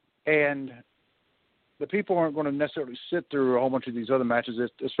 And the people aren't going to necessarily sit through a whole bunch of these other matches,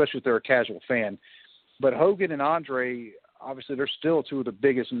 especially if they're a casual fan. But Hogan and Andre, obviously, they're still two of the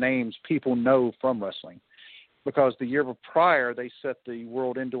biggest names people know from wrestling, because the year prior they set the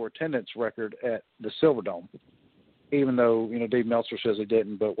world indoor attendance record at the Silverdome, even though, Dave Meltzer says they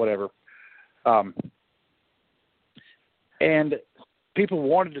didn't, but whatever. And people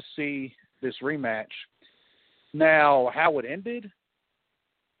wanted to see this rematch. Now, how it ended,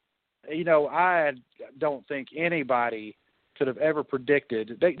 I don't think anybody could have ever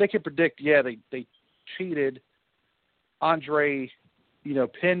predicted. They could predict, they cheated. Andre,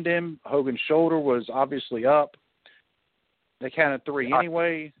 pinned him. Hogan's shoulder was obviously up. They counted 3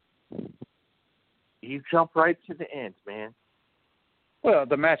 anyway. You jump right to the end, man. Well,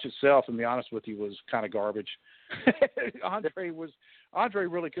 the match itself, to be honest with you, was kind of garbage. Andre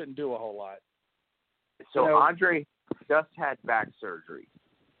really couldn't do a whole lot. So Andre just had back surgery,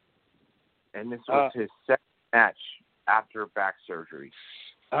 and this was his second match after back surgery.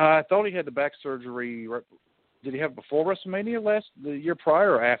 I thought he had the back surgery. Did he have it before WrestleMania the year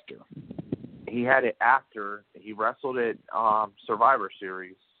prior or after? He had it after. He wrestled at Survivor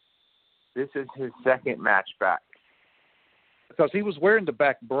Series. This is his second match back. Because he was wearing the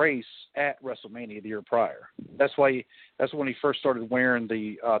back brace at WrestleMania the year prior. That's when he first started wearing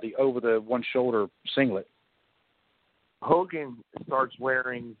the over the one shoulder singlet. Hogan's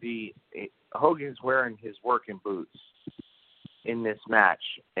wearing his working boots in this match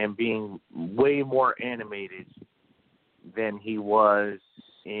and being way more animated than he was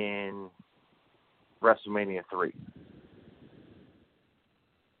in WrestleMania 3.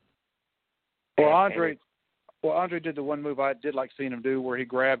 Well, Andre did the one move I did like seeing him do, where he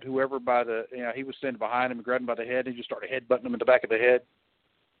grabbed whoever by the, he was standing behind him and grabbed him by the head, and he just started headbutting him in the back of the head.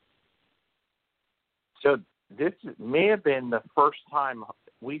 So this may have been the first time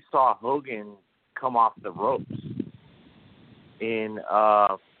we saw Hogan come off the ropes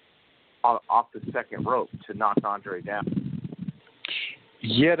off the second rope to knock Andre down.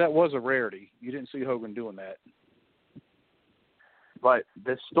 Yeah, that was a rarity. You didn't see Hogan doing that. But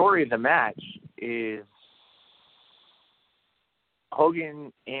the story of the match is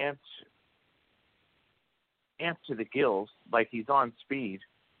Hogan amped to the gills, like he's on speed.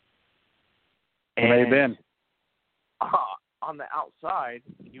 And may have been. On the outside,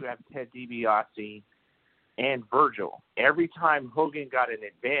 you have Ted DiBiase and Virgil. Every time Hogan got an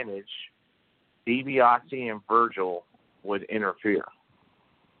advantage, DiBiase and Virgil would interfere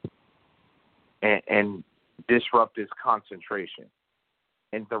and disrupt his concentration.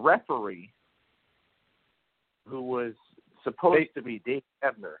 And the referee, who was supposed to be Dave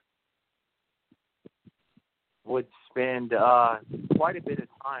Hebner, would spend quite a bit of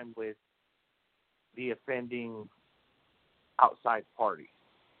time with the offending outside party.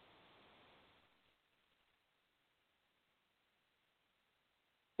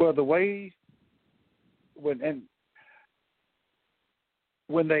 Well, the way when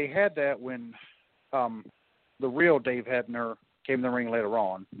they had that, when the real Dave Hebner came in the ring later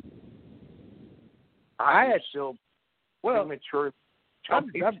on, I had still premature.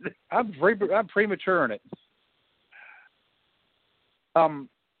 I'm premature in it.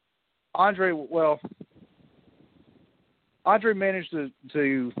 Andre managed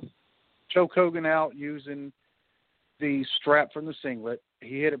to choke Hogan out using the strap from the singlet.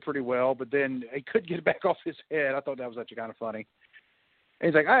 He hit it pretty well, but then he couldn't get it back off his head. I thought that was actually kind of funny. And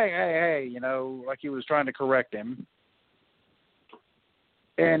he's like, hey, like he was trying to correct him.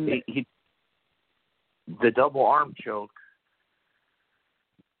 And the double arm choke.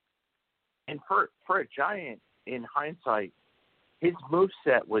 And for a giant, in hindsight, his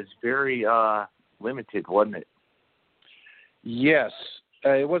moveset was very limited, wasn't it? Yes.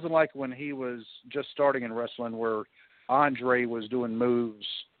 It wasn't like when he was just starting in wrestling where Andre was doing moves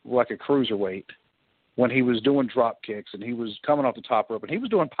like a cruiserweight, when he was doing drop kicks and he was coming off the top rope and he was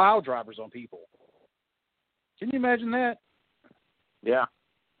doing pile drivers on people. Can you imagine that? Yeah.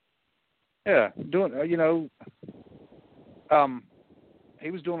 Yeah, doing,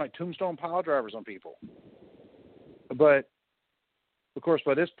 he was doing like tombstone pile drivers on people. But of course,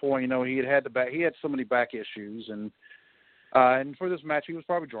 by this point, he had so many back issues, and for this match, he was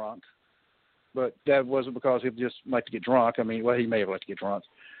probably drunk. But that wasn't because he just liked to get drunk. I mean, he may have liked to get drunk,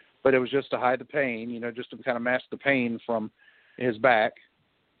 but it was just to hide the pain, just to kind of mask the pain from his back.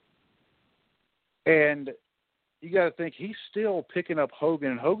 And you got to think, he's still picking up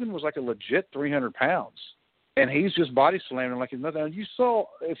Hogan, and Hogan was like a legit 300 pounds. And he's just body slamming like he's nothing. And you saw,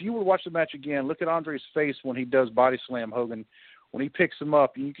 if you would watch the match again, look at Andre's face when he does body slam Hogan. When he picks him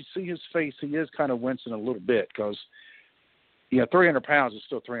up, you can see his face. He is kind of wincing a little bit because, 300 pounds is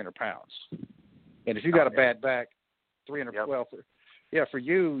still 300 pounds. And if you got a bad back, 300. Yep. Well, for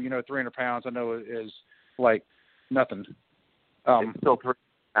you, 300 pounds, I know is like nothing. It's still 300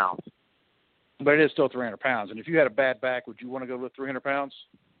 pounds. But it is still 300 pounds. And if you had a bad back, would you want to go lift 300 pounds?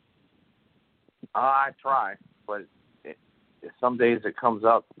 I try, but some days it comes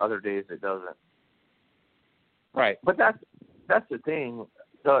up, other days it doesn't. Right. But that's the thing.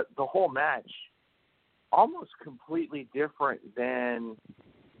 The whole match, almost completely different than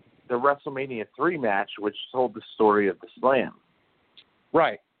the WrestleMania 3 match, which told the story of the Slam.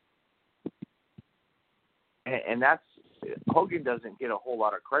 Right. And that's Hogan doesn't get a whole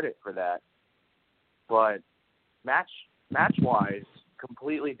lot of credit for that. But match-wise,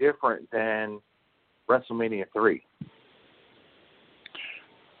 completely different than WrestleMania 3.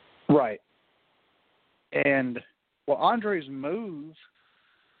 Right. And, Andre's move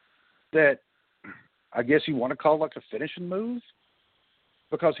that I guess you want to call like a finishing move,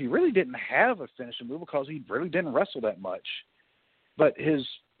 because he really didn't have a finishing move because he really didn't wrestle that much. But his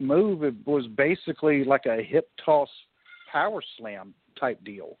move was basically like a hip toss power slam type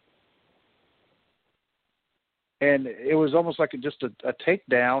deal. And it was almost like just a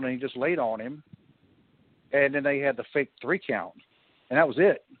takedown, and he just laid on him. And then they had the fake 3 count. And that was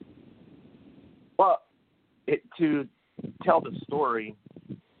it. Well, to tell the story,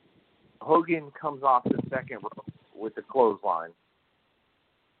 Hogan comes off the second rope with the clothesline.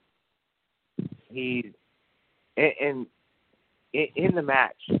 In the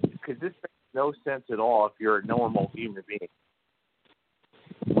match, because this makes no sense at all if you're a normal human being.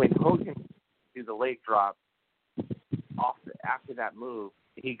 When Hogan do the leg drop after that move,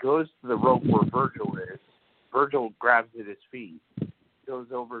 he goes to the rope where Virgil is. Virgil grabs at his feet, goes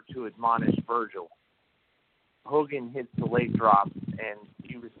over to admonish Virgil. Hogan hits the leg drop, and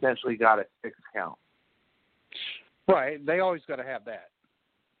you essentially got a 6 count. Right. They always got to have that.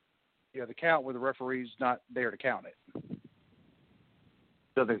 The count where the referee's not there to count it.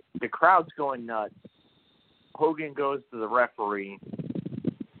 So the crowd's going nuts. Hogan goes to the referee,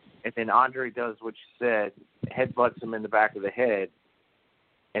 and then Andre does what you said, headbutts him in the back of the head,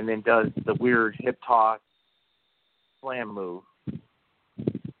 and then does the weird hip toss slam move.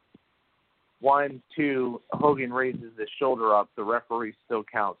 1, 2, Hogan raises his shoulder up. The referee still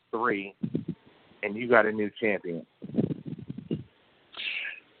counts 3, and you got a new champion.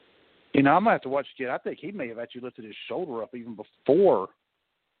 I'm going to have to watch it again. I think he may have actually lifted his shoulder up even before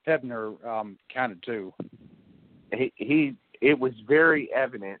Hebner counted 2. It was very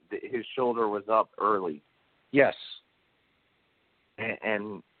evident that his shoulder was up early. Yes.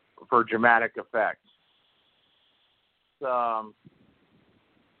 And for dramatic effect.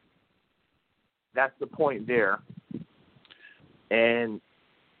 That's the point there. And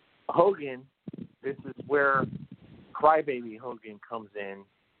Hogan, this is where Crybaby Hogan comes in.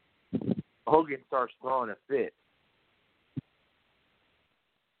 Hogan starts throwing a fit.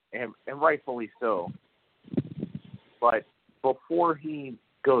 And rightfully so. But before he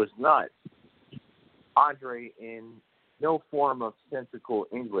goes nuts, Andre, in no form of sensical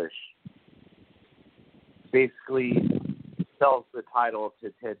English, basically sells the title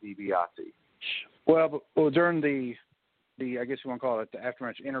to Ted DiBiase. Well, during the I guess you want to call it the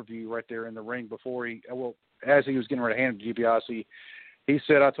after-match interview right there in the ring before as he was getting ready to hand it to DiBiase, he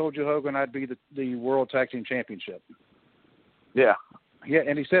said, "I told you, Hogan, I'd be the World Tag Team Championship." Yeah. Yeah,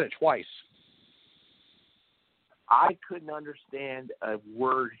 and he said it twice. I couldn't understand a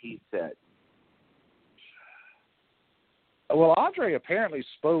word he said. Well, Andre apparently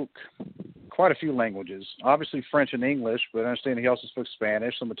spoke quite a few languages, obviously French and English, but I understand he also spoke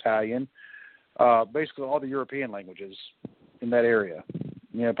Spanish, some Italian, basically all the European languages in that area.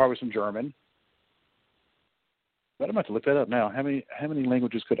 Probably some German. But I'm going to look that up now. How many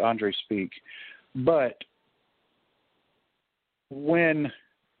languages could Andre speak? But when,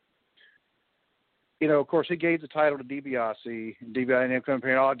 of course, he gave the title to DiBiase, and DiBiase come up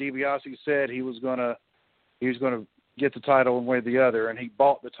here, and DiBiase said he was going to get the title one way or the other, and he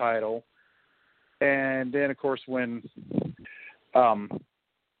bought the title. And then, of course, when the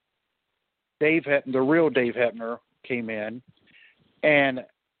real Dave Hebner came in, and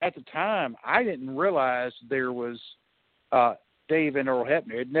at the time, I didn't realize there was Dave and Earl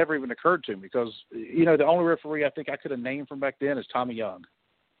Hebner. It never even occurred to me because, the only referee I think I could have named from back then is Tommy Young.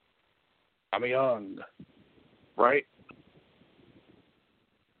 Tommy Young. Right?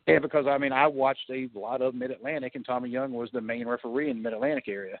 And because, I watched a lot of Mid-Atlantic, and Tommy Young was the main referee in the Mid-Atlantic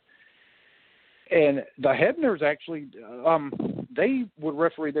area. And the Hebners actually, they would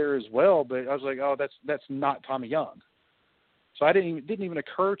referee there as well, but I was like, oh, that's not Tommy Young. So it didn't even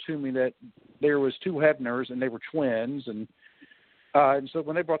occur to me that there was 2 Hebners and they were twins, and so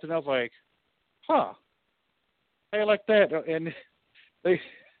when they brought them, I was like, huh, hey, like that. And they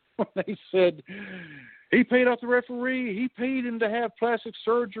said he paid off the referee. He paid him to have plastic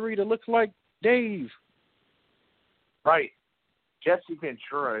surgery to look like Dave. Right. Jesse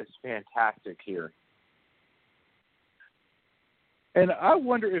Ventura is fantastic here. And I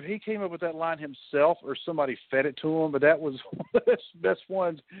wonder if he came up with that line himself or somebody fed it to him, but that was one of the best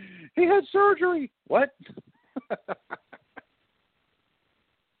ones. He had surgery. What?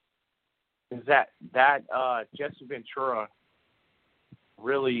 Is that Jesse Ventura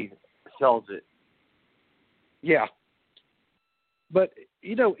really sells it. Yeah. But,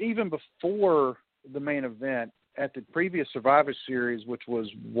 you know, even before the main event, at the previous Survivor Series, which was,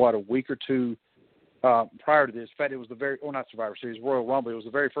 a week or two prior to this. In fact, it was not Survivor Series, Royal Rumble. It was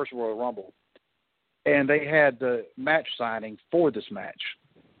the very first Royal Rumble. And they had the match signing for this match.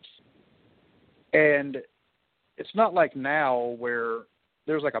 And it's not like now where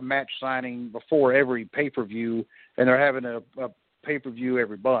there's like a match signing before every pay-per-view, and they're having a pay-per-view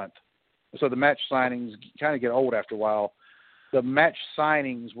every month. So the match signings kind of get old after a while. The match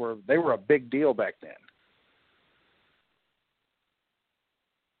signings were a big deal back then.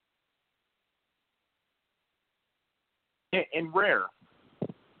 And rare.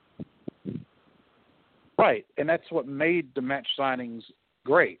 Right, and that's what made the match signings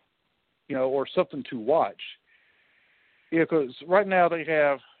great, you know, or something to watch. Yeah, because right now they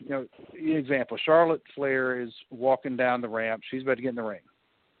have, you know, an example, Charlotte Flair is walking down the ramp. She's about to get in the ring.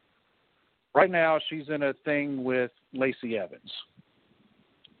 Right now she's in a thing with Lacey Evans.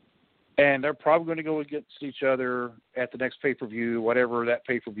 And they're probably going to go against each other at the next pay-per-view, whatever that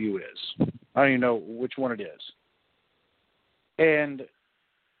pay-per-view is. I don't even know which one it is. And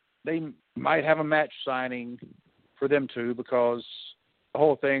they might have a match signing for them two because the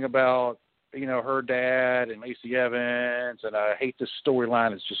whole thing about, you know, her dad and Lacey Evans, and I hate this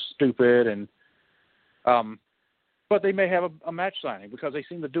storyline, it's just stupid. And but they may have a match signing because they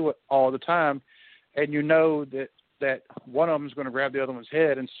seem to do it all the time, and you know that one of them is going to grab the other one's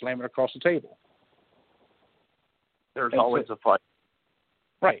head and slam it across the table. There's always a fight.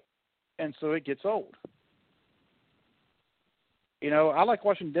 Right. And so it gets old. You know, I like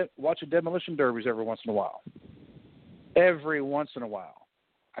watching demolition derbies every once in a while. Every once in a while.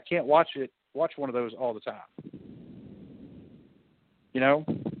 I can't watch one of those all the time. You know?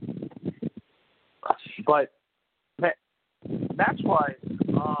 But match-wise,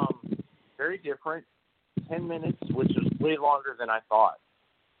 very different. 10 minutes, which is way longer than I thought.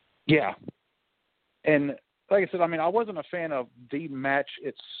 Yeah. And like I said, I mean, I wasn't a fan of the match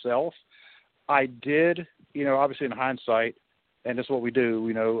itself. I did, you know, obviously in hindsight, and that's what we do,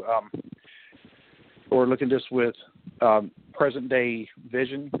 you know, we're looking at this with present-day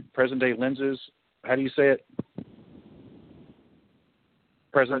vision, present-day lenses. How do you say it?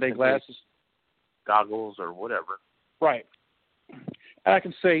 Present-day glasses? Goggles or whatever. Right. And I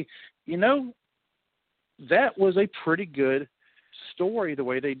can say, you know, that was a pretty good story the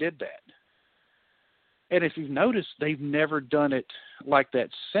way they did that. And if you've noticed, they've never done it like that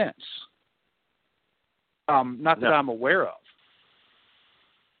since. Not that I'm aware of.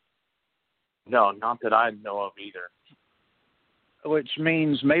 No, not that I know of either. Which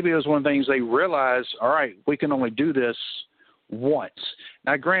means maybe it was one of the things they realized, all right, we can only do this once.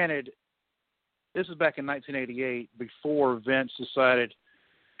 Now, granted, this is back in 1988 before Vince decided,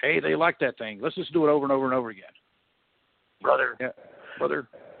 hey, they like that thing. Let's just do it over and over and over again. Brother. Yeah, brother.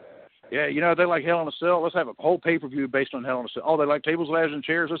 Yeah, you know, they like Hell in a Cell. Let's have a whole pay-per-view based on Hell in a Cell. Oh, they like tables, ladders, and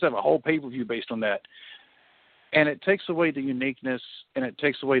chairs. Let's have a whole pay-per-view based on that. And it takes away the uniqueness, and it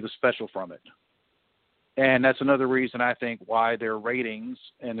takes away the special from it. And that's another reason, I think, why their ratings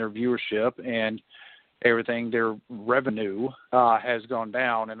and their viewership and everything, their revenue has gone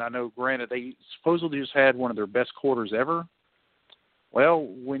down. And I know, granted, they supposedly just had one of their best quarters ever. Well,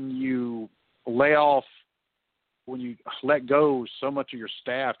 when you let go so much of your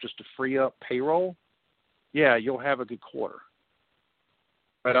staff just to free up payroll, yeah, you'll have a good quarter.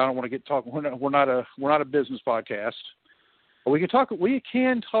 But I don't want to get talking. We're not a business podcast. We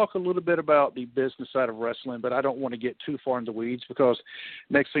can talk a little bit about the business side of wrestling, but I don't want to get too far in the weeds because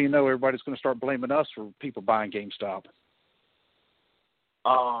next thing you know, everybody's going to start blaming us for people buying GameStop.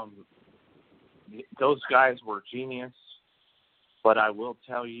 Those guys were genius, but I will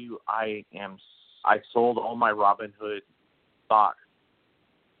tell you, I sold all my Robinhood stock,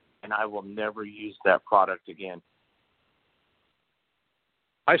 and I will never use that product again.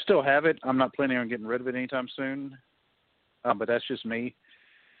 I still have it. I'm not planning on getting rid of it anytime soon, but that's just me.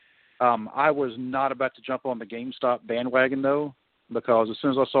 I was not about to jump on the GameStop bandwagon, though, because as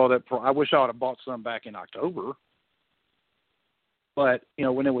soon as I saw that, I wish I would have bought some back in October. But,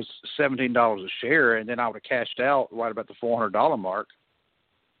 when it was $17 a share, and then I would have cashed out right about the $400 mark.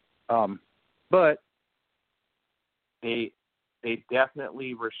 But they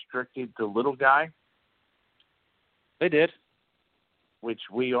definitely restricted the little guy. They did. Which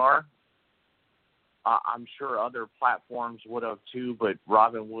we are. I'm sure other platforms would have too, but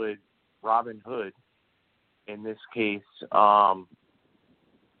Robinhood, in this case, I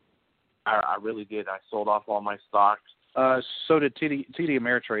really did. I sold off all my stocks. So did TD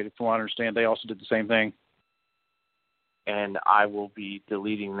Ameritrade, from what I understand. They also did the same thing. And I will be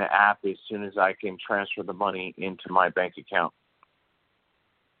deleting the app as soon as I can transfer the money into my bank account.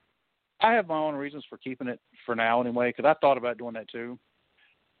 I have my own reasons for keeping it for now anyway, because I thought about doing that too.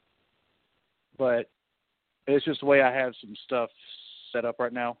 But it's just the way I have some stuff set up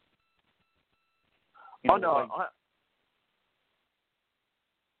right now. I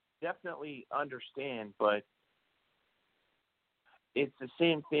definitely understand, but it's the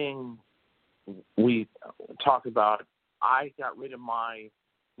same thing we talk about. I got rid of my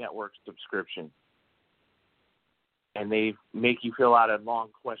network subscription, and they make you fill out a long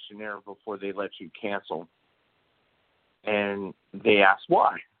questionnaire before they let you cancel. And they ask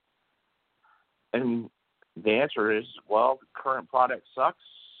why. And the answer is, well, the current product sucks.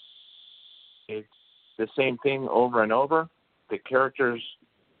 It's the same thing over and over. The characters,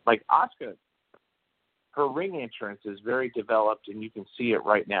 like Asuka, her ring entrance is very developed, and you can see it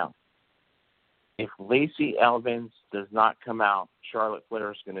right now. If Lacey Evans does not come out, Charlotte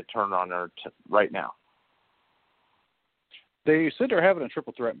Flair is going to turn on her right now. They said they're having a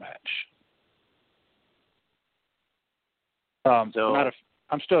triple threat match. I'm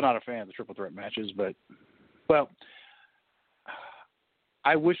still not a fan of the triple threat matches, but, well,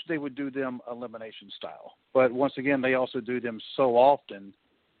 I wish they would do them elimination style. But once again, they also do them so often.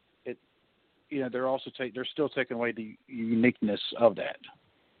 They're still taking away the uniqueness of that.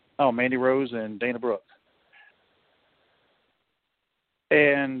 Oh, Mandy Rose and Dana Brooke.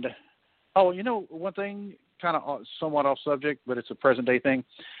 And, one thing, kind of somewhat off subject, but it's a present day thing.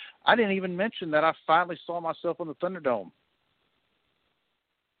 I didn't even mention that I finally saw myself on the Thunderdome.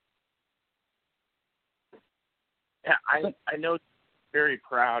 Yeah, I know, very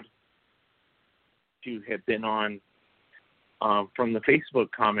proud to have been on. From the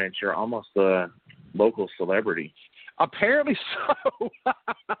Facebook comments, you're almost a local celebrity. Apparently so.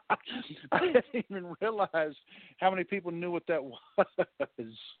 I didn't even realize how many people knew what that was.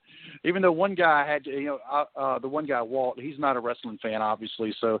 Even though one guy had, the one guy, Walt, he's not a wrestling fan,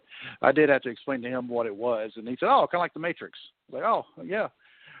 obviously, so I did have to explain to him what it was. And he said, oh, kind of like The Matrix. Like, oh, yeah.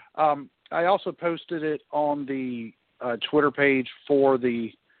 I also posted it on the Twitter page for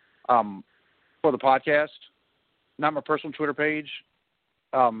the podcast, not my personal Twitter page.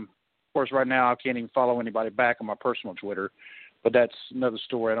 Of course, right now I can't even follow anybody back on my personal Twitter, but that's another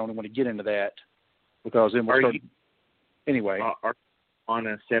story. I don't want to get into that because then we'll start. Anyway, are on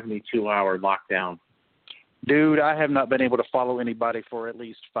a 72-hour lockdown? Dude, I have not been able to follow anybody for at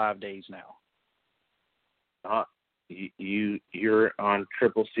least 5 days now. You're on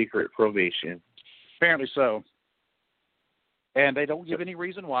triple secret probation. Apparently so. And they don't give any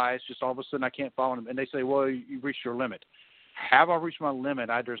reason why. It's just all of a sudden I can't follow them, and they say, "Well, you reached your limit." Have I reached my limit?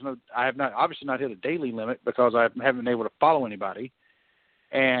 I have not obviously not hit a daily limit because I haven't been able to follow anybody,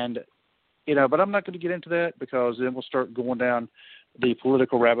 and but I'm not going to get into that because then we'll start going down the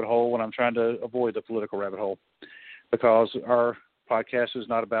political rabbit hole, and I'm trying to avoid the political rabbit hole because our podcast is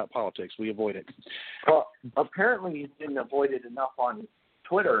not about politics. We avoid it. Well, apparently you didn't avoid it enough on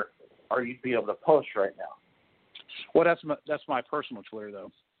Twitter, or you'd be able to post right now. Well, that's my personal Twitter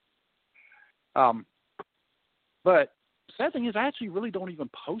though. But sad thing is, I actually really don't even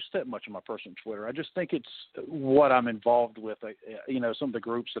post that much on my personal Twitter. I just think it's what I'm involved with, some of the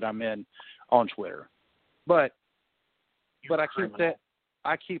groups that I'm in on Twitter. But I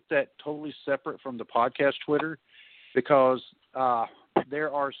keep that totally separate from the podcast Twitter because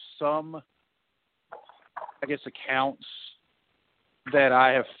there are some, I guess, accounts that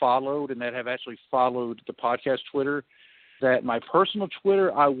I have followed and that have actually followed the podcast Twitter that my personal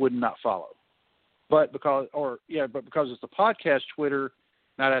Twitter I would not follow. But because it's the podcast Twitter,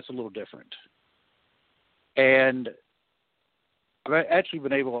 now that's a little different. And I've actually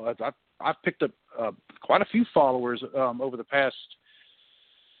been able. I've picked up quite a few followers over the past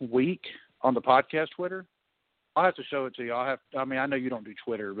week on the podcast Twitter. I'll have to show it to you. I know you don't do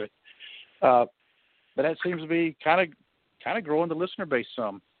Twitter, but that seems to be kind of growing the listener base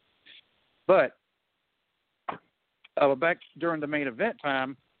some. But back during the main event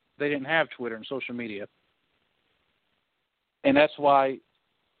time, they didn't have Twitter and social media. And that's why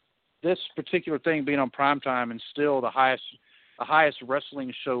this particular thing being on primetime and still the highest highest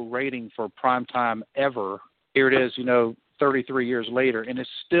wrestling show rating for primetime ever. Here it is, 33 years later, and it's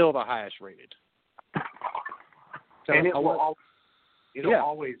still the highest rated. So and it'll always be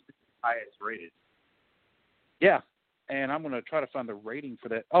the highest rated. Yeah, and I'm going to try to find the rating for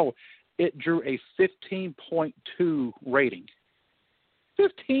that. Oh, it drew a 15.2 rating.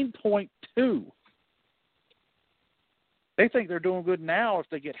 15.2. They think they're doing good now if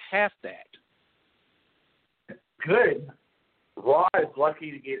they get half that. Good. Raw is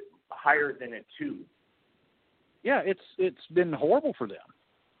lucky to get higher than a 2. Yeah, it's been horrible for them.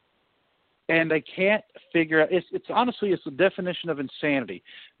 And they can't figure out. It's honestly, it's the definition of insanity,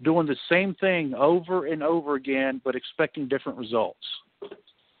 doing the same thing over and over again, but expecting different results.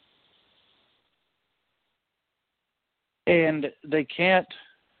 And they can't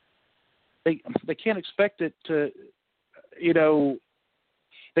expect it to,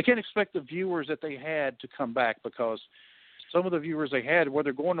 they can't expect the viewers that they had to come back, because some of the viewers they had,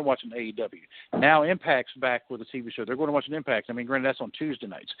 they're going to watch an AEW. Now Impact's back with a TV show. They're going to watch an Impact. I mean, granted, that's on Tuesday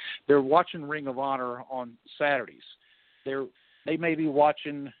nights. They're watching Ring of Honor on Saturdays. They may be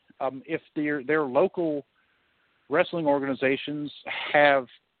watching, if their local wrestling organizations have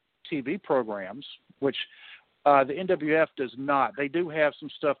TV programs, which the NWF does not. They do have some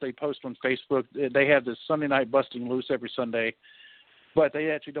stuff they post on Facebook. They have this Sunday Night Busting Loose every Sunday, but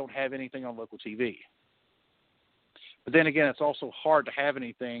they actually don't have anything on local TV. But then again, it's also hard to have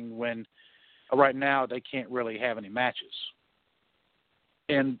anything when right now they can't really have any matches.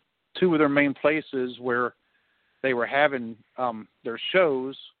 And two of their main places where they were having their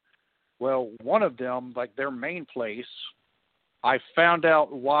shows, well, one of them, like their main place, I found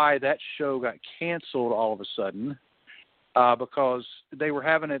out why that show got canceled all of a sudden, because they were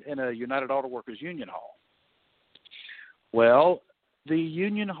having it in a United Auto Workers Union Hall. Well, the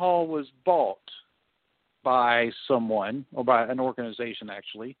Union Hall was bought by someone, or by an organization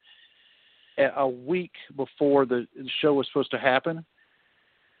actually, a week before the show was supposed to happen.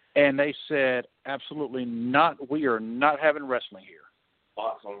 And they said, absolutely not, we are not having wrestling here.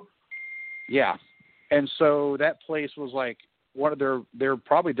 Awesome. Yeah. And so that place was like one of their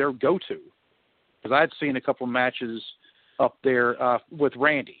probably their go-to, because I'd seen a couple of matches up there with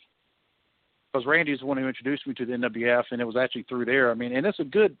Randy, because Randy's the one who introduced me to the NWF, and it was actually through there. I mean, and it's a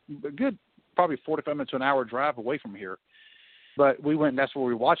good probably 45 minutes to an hour drive away from here, but we went, and that's where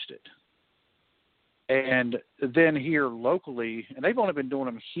we watched it. And then here locally, and they've only been doing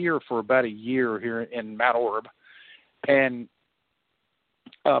them here for about a year here in Mount Orb, and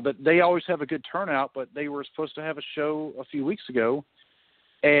but they always have a good turnout. But they were supposed to have a show a few weeks ago,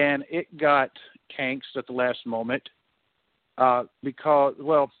 and it got canceled at the last moment because,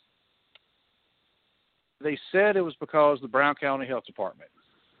 well, they said it was because of the Brown County Health Department.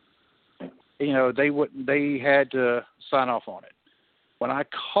 They had to sign off on it. When I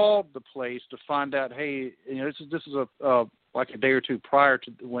called the place to find out, hey, this is like a day or two prior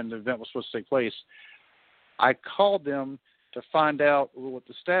to when the event was supposed to take place, I called them to find out what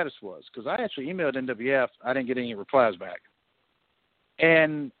the status was, because I actually emailed NWF. I didn't get any replies back.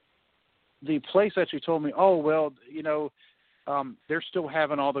 And the place actually told me, oh, well, they're still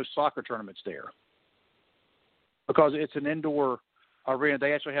having all those soccer tournaments there, because it's an indoor arena.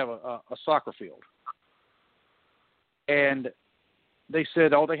 They actually have a soccer field. And they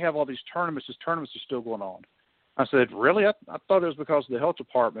said, oh, they have all these tournaments. These tournaments are still going on. I said, really? I thought it was because of the health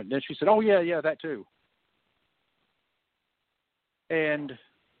department. And then she said, oh, yeah, that too. And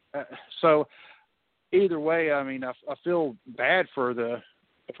so either way, I mean, I feel bad for the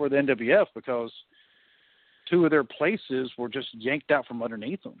NWF, because two of their places were just yanked out from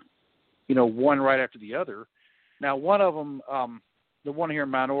underneath them, one right after the other. Now, one of them, the one here in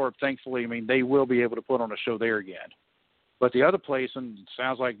Mount Orb, thankfully, I mean, they will be able to put on a show there again. But the other place, and it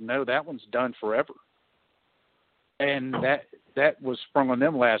sounds like, no, that one's done forever. And that was sprung on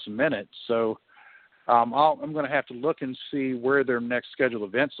them last minute. So I'm going to have to look and see where their next scheduled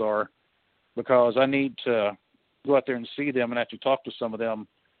events are, because I need to go out there and see them and actually talk to some of them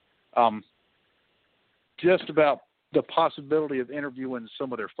just about the possibility of interviewing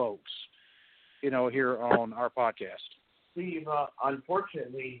some of their folks, here on our podcast. Steve,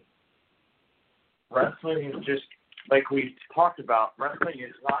 unfortunately, wrestling is just, like we've talked about, wrestling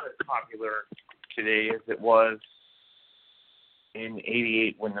is not as popular today as it was in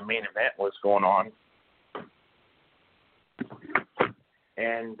 '88 when the main event was going on.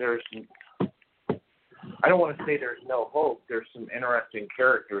 And I don't want to say there's no hope. There's some interesting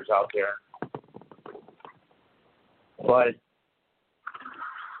characters out there. But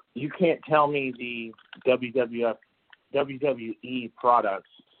you can't tell me the WWE products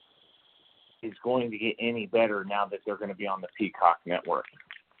is going to get any better now that they're going to be on the Peacock network.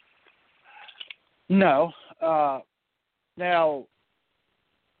 No. Now,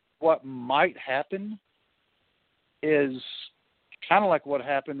 what might happen is kind of like what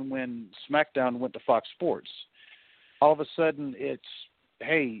happened when SmackDown went to Fox Sports. All of a sudden, it's,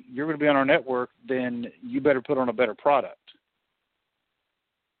 hey, you're going to be on our network, then you better put on a better product.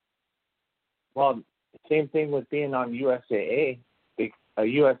 Well, same thing with being on USA.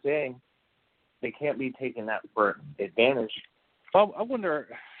 USA, they can't be taking that for advantage. Well, I wonder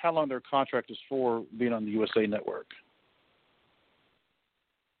how long their contract is for being on the USA network.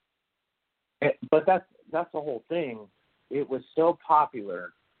 But that's the whole thing. It was so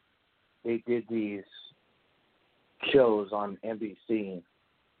popular. They did these shows on NBC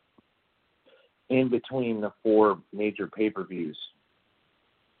in between the 4 major pay-per-views.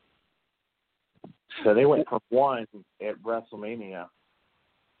 So they went from 1 at WrestleMania.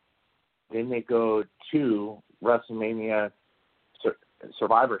 Then they go to WrestleMania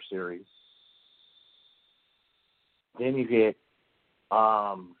Survivor Series. Then you get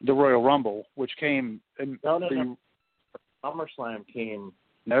the Royal Rumble, which came. No. SummerSlam came.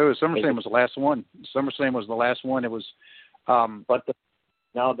 No, SummerSlam was the last one. SummerSlam was the last one. It was. But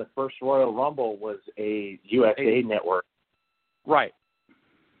the first Royal Rumble was a USA network. Right.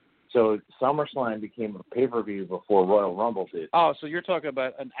 So SummerSlam became a pay-per-view before Royal Rumble did. Oh, so you're talking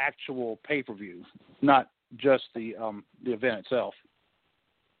about an actual pay-per-view, not just the event itself.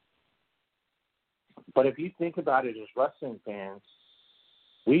 But if you think about it as wrestling fans,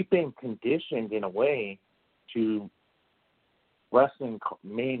 we've been conditioned in a way to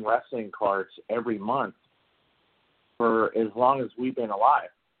main wrestling cards every month for as long as we've been alive.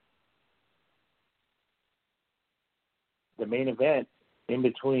 The main event in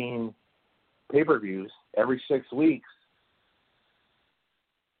between pay-per-views every 6 weeks.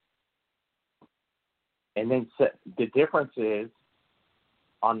 And then the difference is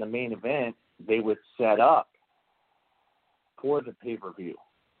on the main event, they would set up for the pay-per-view.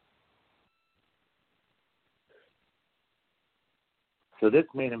 So this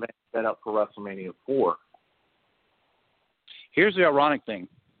main event is set up for WrestleMania 4. Here's the ironic thing.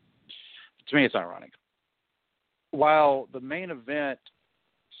 To me, it's ironic. While the main event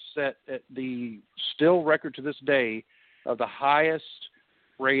set at the still record to this day of the highest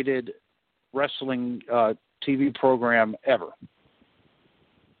rated wrestling TV program ever,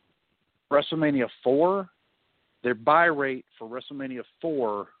 WrestleMania 4, their buy rate for WrestleMania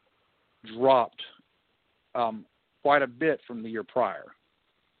 4 dropped quite a bit from the year prior,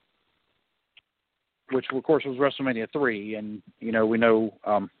 which of course was WrestleMania 3, and we know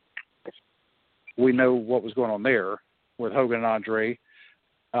what was going on there with Hogan and Andre.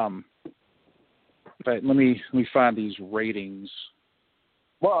 But let me find these ratings.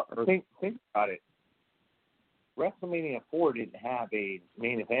 Well, think about it. WrestleMania 4 didn't have a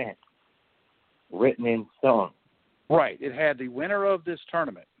main event written in stone. Right. It had the winner of this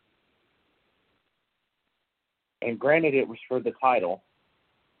tournament. And granted, it was for the title.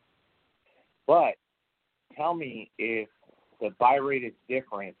 But tell me if the buy rate is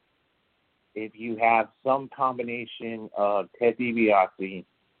different if you have some combination of Ted DiBiase,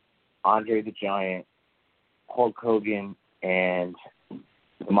 Andre the Giant, Hulk Hogan, and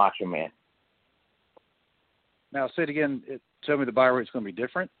the Macho Man. Now, say it again. Tell me the buy rate's going to be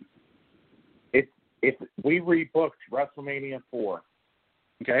different. If we rebooked WrestleMania 4,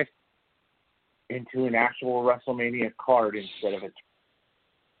 okay, into an actual WrestleMania card instead of a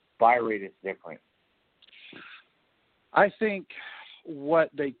buy rate is different. I think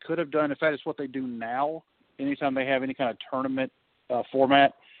what they could have done, in fact, it's what they do now, anytime they have any kind of tournament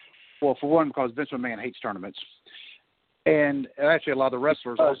format. Well, for one, because Vince McMahon hates tournaments. And actually, a lot of the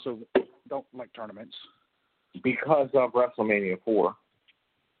wrestlers also don't like tournaments. Because of WrestleMania 4.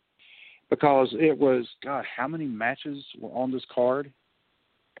 Because it was, God, how many matches were on this card?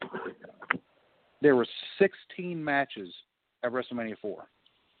 There were 16 matches at WrestleMania 4.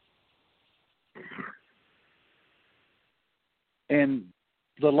 And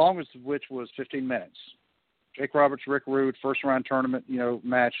the longest of which was 15 minutes. Jake Roberts, Rick Rude, first round tournament,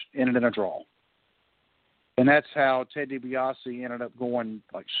 match ended in a draw. And that's how Ted DiBiase ended up going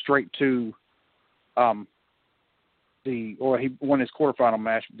straight to he won his quarterfinal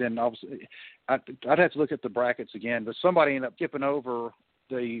match. Then obviously, I'd have to look at the brackets again, but somebody ended up skipping over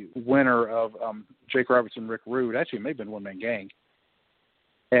the winner of Jake Roberts and Rick Rude. Actually, it may have been One Man Gang,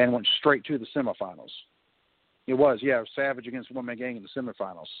 and went straight to the semifinals. It was Savage against One Man Gang in the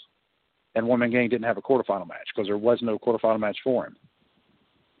semifinals, and One Man Gang didn't have a quarterfinal match because there was no quarterfinal match for him.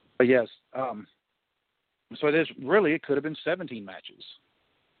 But yes, so it could have been 17 matches.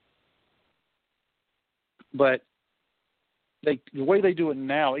 But the way they do it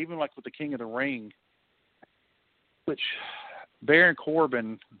now, even like with the King of the Ring, which Baron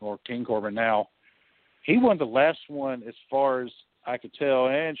Corbin, or King Corbin now, he won the last one as far as I could tell,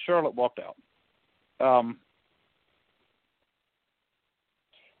 and Charlotte walked out.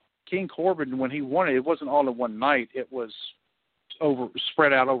 King Corbin, when he won it, it wasn't all in one night. It was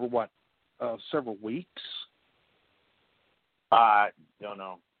spread out over several weeks. I don't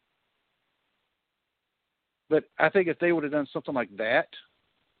know. But I think if they would have done something like that,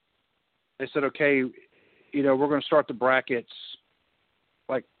 they said, okay, we're going to start the brackets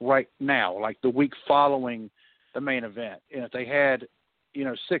like right now, like the week following the main event. And if they had,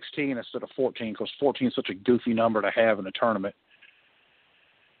 16 instead of 14, because 14 is such a goofy number to have in a tournament,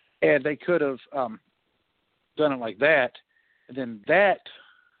 and they could have done it like that, and then that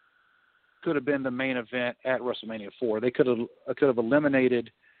could have been the main event at WrestleMania 4. They could have eliminated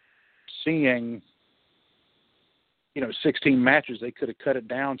seeing, 16 matches. They could have cut it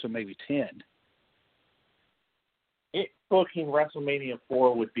down to maybe 10. Booking WrestleMania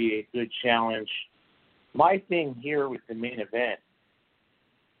 4 would be a good challenge. My thing here with the main event,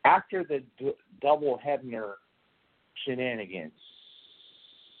 after the double Hebner shenanigans,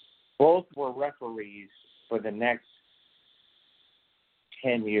 both were referees for the next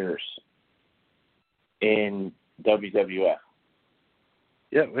 10 years in WWF.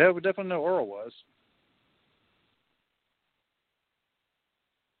 Yeah, we definitely know Earl was.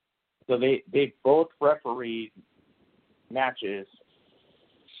 So they both refereed matches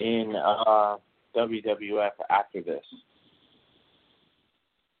in WWF after this.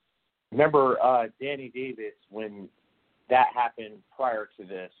 Remember Danny Davis, when that happened prior to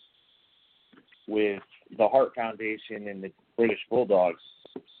this with the Hart Foundation and the British Bulldogs,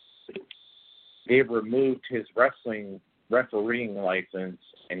 they removed his refereeing license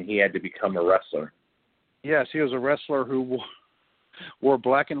and he had to become a wrestler. Yes, he was a wrestler who wore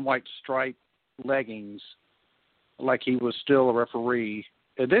black and white striped leggings like he was still a referee.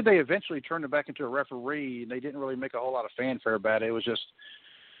 And then they eventually turned him back into a referee, and they didn't really make a whole lot of fanfare about it. It was just,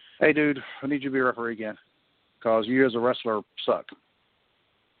 hey, dude, I need you to be a referee again because you as a wrestler suck.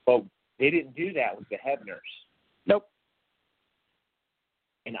 Well, they didn't do that with the Hebners. Nope.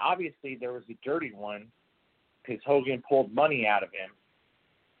 And obviously there was a dirty one because Hogan pulled money out of him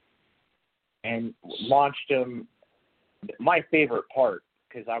and launched him. My favorite part,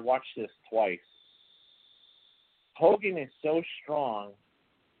 because I watched this twice, Hogan is so strong,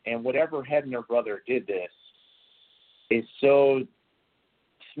 and whatever Hebner brother did this is so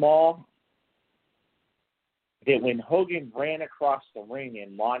small that when Hogan ran across the ring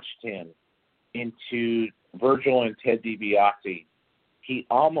and launched him into Virgil and Ted DiBiase, he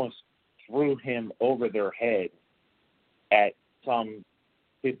almost threw him over their head at some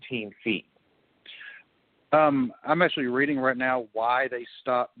 15 feet. I'm actually reading right now why they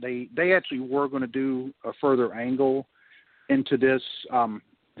stopped. They actually were going to do a further angle into this.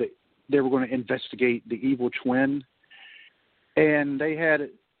 They were going to investigate the evil twin, and they had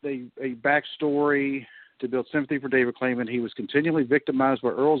a backstory to build sympathy for David, claiming he was continually victimized by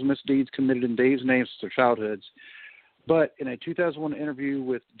Earl's misdeeds committed in Dave's name since their childhoods. But in a 2001 interview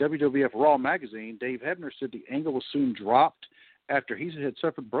with WWF Raw magazine, Dave Hebner said the angle was soon dropped after he had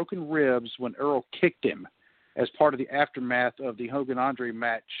suffered broken ribs when Earl kicked him as part of the aftermath of the Hogan-Andre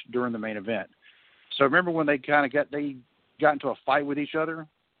match during the main event. So remember when they got into a fight with each other?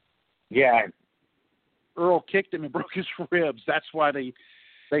 Yeah. Earl kicked him and broke his ribs. That's why they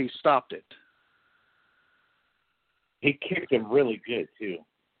stopped it. He kicked him really good, too.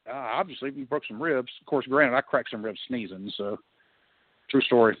 Obviously, he broke some ribs. Of course, granted, I cracked some ribs sneezing, so true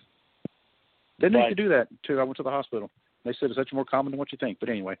story. Didn't need to do that, too. I went to the hospital. They said it's actually more common than what you think, but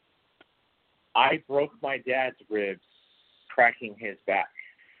anyway. I broke my dad's ribs cracking his back.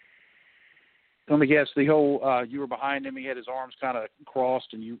 Let me guess, the whole you were behind him, he had his arms kind of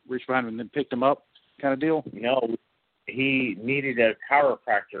crossed, and you reached behind him and then picked him up kind of deal? No, he needed a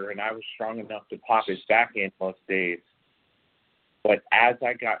chiropractor, and I was strong enough to pop his back in most days. But as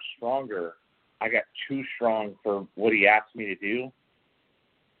I got stronger, I got too strong for what he asked me to do,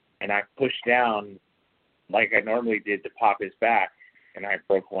 and I pushed down like I normally did to pop his back, and I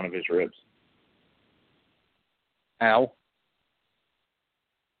broke one of his ribs. Ow.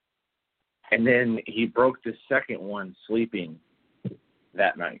 And then he broke the second one sleeping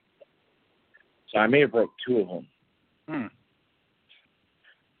that night. So I may have broke two of them.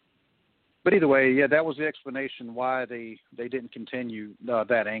 But either way, yeah, that was the explanation why they didn't continue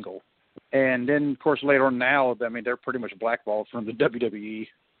that angle. And then, of course, later on now, I mean, they're pretty much blackballed from the WWE.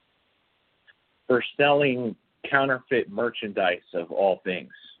 For selling counterfeit merchandise of all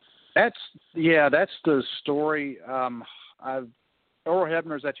things. That's the story. Earl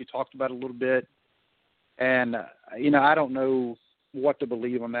Hebner's actually talked about it a little bit, and I don't know what to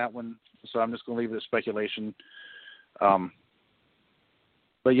believe on that one, so I'm just going to leave it as speculation.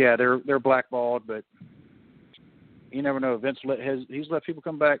 But yeah, they're blackballed, but you never know. Vince he's let people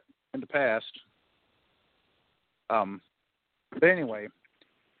come back in the past. But anyway,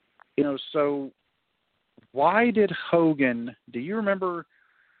 so why did Hogan? Do you remember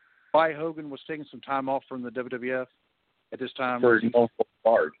why Hogan was taking some time off from the WWF at this time? For No Holds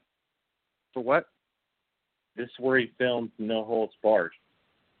Barred. For what? This is where he filmed No Holds Barred.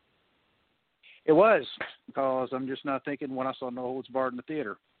 It was, because I'm just not thinking when I saw No Holds Barred in the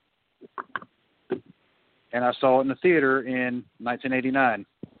theater. And I saw it in the theater in 1989.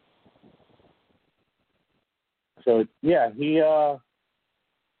 So, yeah, he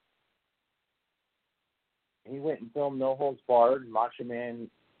went and filmed No Holds Barred. Macho Man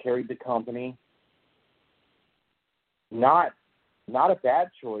carried the company. Not a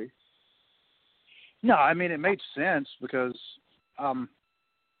bad choice. No, I mean, it made sense because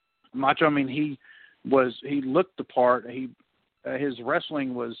Macho, I mean, he looked the part. His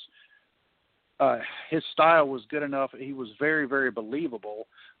wrestling was, his style was good enough. He was very, very believable.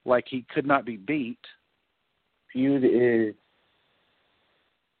 Like, he could not be beat. Feud is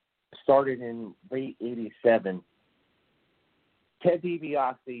started in late '87. Ted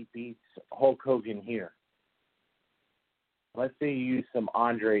DiBiase beats Hulk Hogan here. Let's say you use some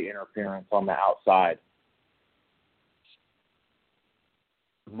Andre interference on the outside.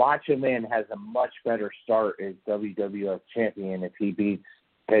 Macho Man has a much better start as WWF champion if he beats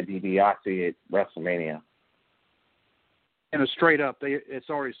Ted DiBiase at WrestleMania. And it's straight up, it's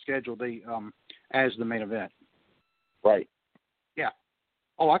already scheduled as the main event. Right. Yeah.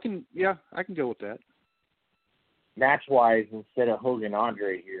 Oh, I can go with that. Match-wise, instead of Hogan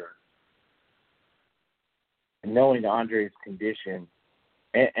Andre here, and knowing Andre's condition,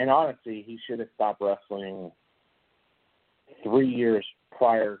 and honestly, he should have stopped wrestling 3 years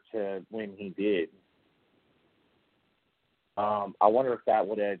prior to when he did. I wonder if that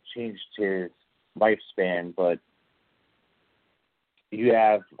would have changed his lifespan, but you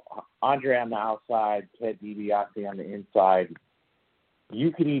have Andre on the outside, Ted DiBiase on the inside.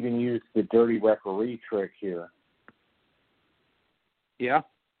 You could even use the dirty referee trick here. Yeah.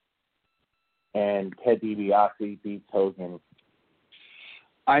 And Ted DiBiase beats Hogan.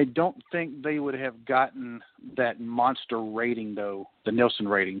 I don't think they would have gotten that monster rating, though, the Nielsen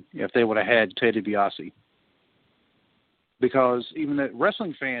rating, if they would have had Ted DiBiase. Because even the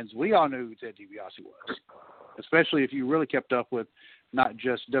wrestling fans, we all knew who Ted DiBiase was, especially if you really kept up with not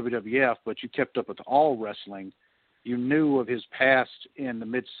just WWF, but you kept up with all wrestling. You knew of his past in the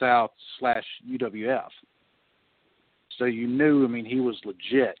Mid-South / UWF. So you knew, I mean, he was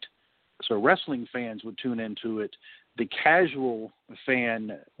legit. So wrestling fans would tune into it. The casual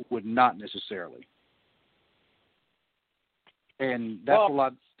fan would not necessarily. And that's a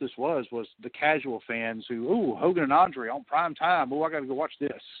lot this was the casual fans who, ooh, Hogan and Andre on prime time. Oh, I got to go watch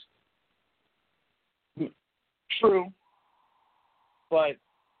this. True. But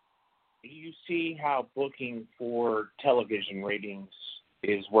you see how booking for television ratings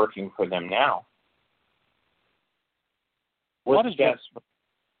is working for them now. Why does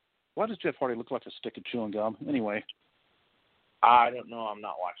Jeff Hardy look like a stick of chewing gum? Anyway. I don't know. I'm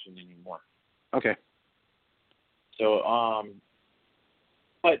not watching anymore. Okay. So,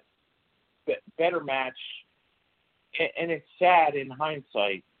 but better match. And it's sad in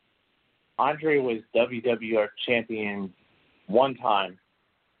hindsight. Andre was WWF champion one time.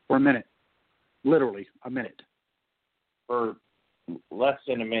 For a minute. Literally a minute. For less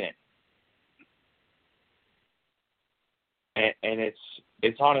than a minute. And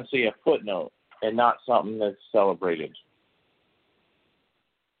it's honestly a footnote and not something that's celebrated.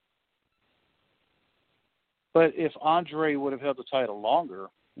 But if Andre would have held the title longer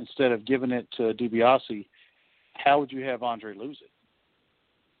instead of giving it to DiBiase, how would you have Andre lose it?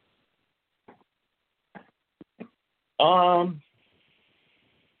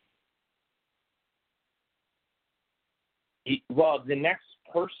 Well, the next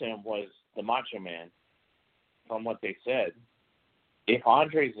person was the Macho Man, from what they said. If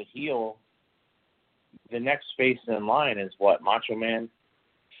Andre's a heel, the next face in line is what, Macho Man?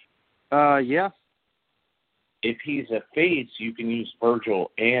 Yeah. If he's a face, you can use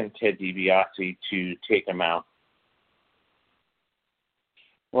Virgil and Ted DiBiase to take him out.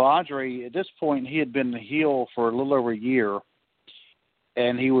 Well, Andre, at this point, he had been a heel for a little over a year,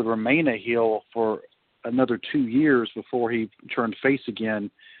 and he would remain a heel for another 2 years before he turned face again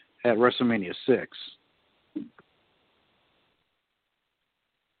at WrestleMania 6.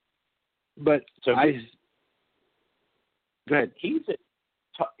 But So go ahead. He's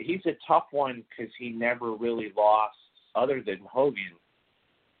a tough one because he never really lost, other than Hogan.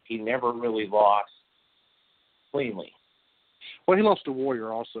 He never really lost cleanly. Well, he lost to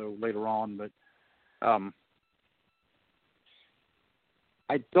Warrior also later on, but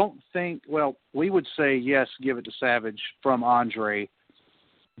I don't think. Well, we would say yes, give it to Savage from Andre,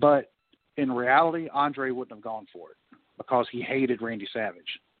 but in reality, Andre wouldn't have gone for it because he hated Randy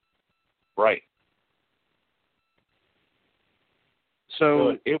Savage. Right.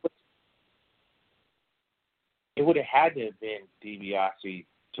 So it would have had to have been DiBiase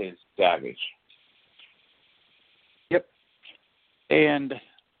to Savage. Yep. And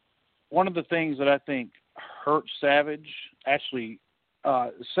one of the things that I think hurt Savage, actually,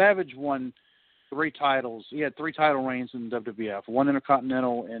 Savage won 3 titles. He had 3 title reigns in WWF, 1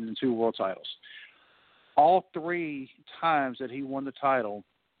 Intercontinental and 2 world titles. All 3 times that he won the title,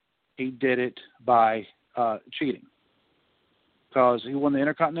 he did it by cheating. Because he won the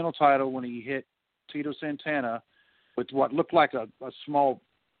Intercontinental title when he hit Tito Santana with what looked like a small,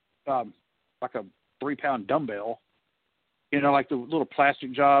 like a 3-pound dumbbell. You know, like the little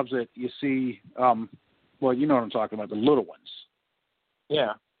plastic jobs that you see. Well, you know what I'm talking about, the little ones.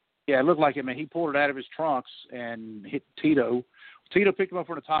 Yeah. Yeah, it looked like it, man. He pulled it out of his trunks and hit Tito. Tito picked him up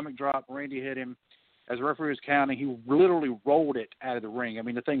for an atomic drop. Randy hit him. As the referee was counting, he literally rolled it out of the ring. I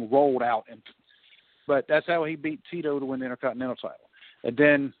mean, the thing rolled out. But that's how he beat Tito to win the Intercontinental title. And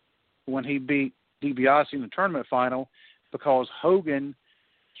then when he beat DiBiase in the tournament final, because Hogan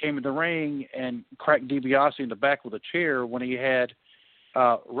came in the ring and cracked DiBiase in the back with a chair when he had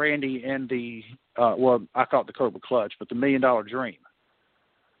Randy in the, well, I call it the Cobra Clutch, but the $1 Million Dream.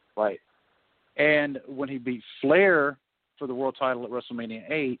 Right. And when he beat Flair for the world title at WrestleMania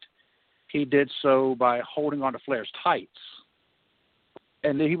 8, he did so by holding on to Flair's tights.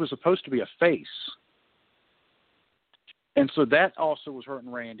 And he was supposed to be a face. And so that also was hurting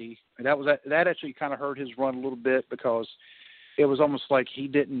Randy. And that actually kind of hurt his run a little bit because it was almost like he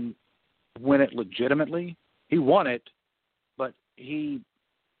didn't win it legitimately. He won it, but he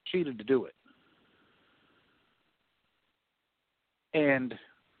cheated to do it. And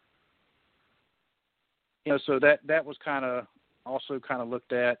you know, so that was kind of also kind of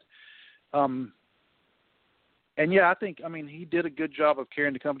looked at. And yeah, I mean, he did a good job of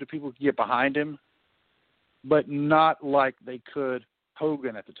carrying the company. People could get behind him, but not like they could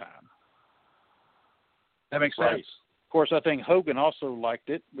Hogan at the time. That makes sense. Right. Of course, I think Hogan also liked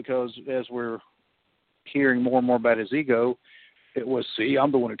it because as we're hearing more and more about his ego, it was, see,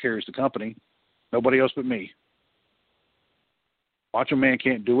 I'm the one who carries the company. Nobody else but me. Macho Man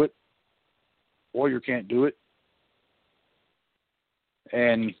can't do it. Warrior can't do it.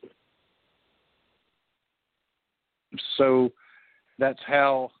 And so that's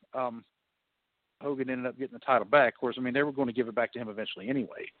how Hogan ended up getting the title back. Of course, I mean, they were going to give it back to him eventually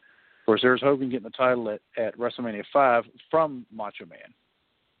anyway. Of course, there's Hogan getting the title at WrestleMania 5 from Macho Man.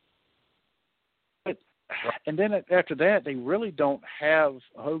 And then after that, they really don't have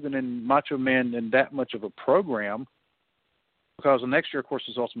Hogan and Macho Man in that much of a program because the next year, of course,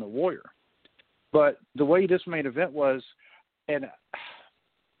 is Ultimate Warrior. But the way this main event was, and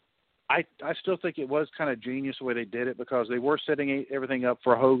I still think it was kind of genius the way they did it because they were setting everything up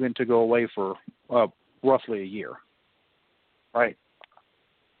for Hogan to go away for roughly a year. Right.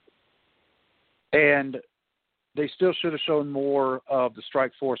 And they still should have shown more of the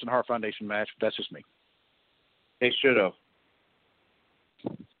Strike Force and Hart Foundation match, but that's just me. They should have.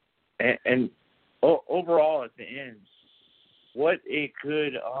 And overall, at the end, what a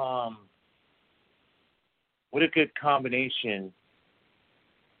good combination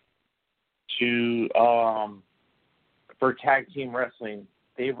to for tag team wrestling.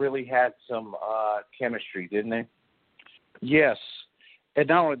 They really had some chemistry, didn't they? Yes. And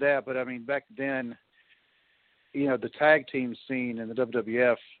not only that, but I mean, back then, you know, the tag team scene in the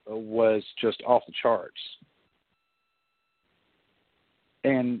WWF was just off the charts.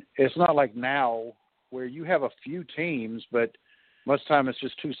 And it's not like now where you have a few teams, but most of the time it's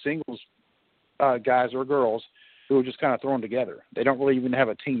just 2 singles guys or girls who are just kind of thrown together. They don't really even have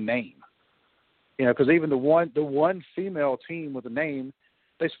a team name. You know, because even the one female team with a name,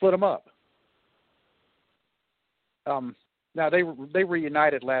 they split them up. Now they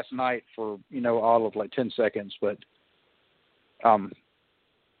reunited last night for, you know, all of like 10 seconds, but yeah,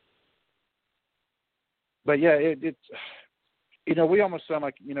 it's you know, we almost sound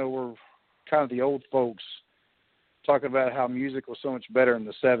like, you know, we're kind of the old folks talking about how music was so much better in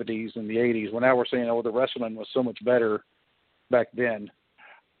the 70s and the 80s. Well, now we're saying, oh, the wrestling was so much better back then.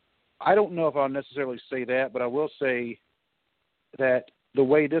 I don't know if I'll necessarily say that, but I will say that the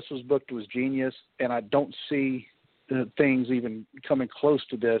way this was booked was genius, and I don't see things even coming close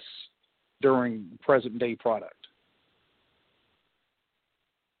to this during present-day product.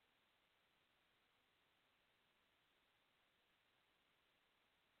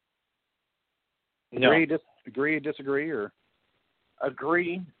 No. Agree, disagree, or?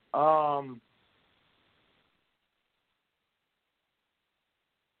 Agree. I've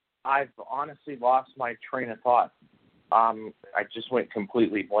honestly lost my train of thought. I just went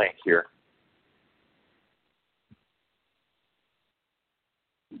completely blank here.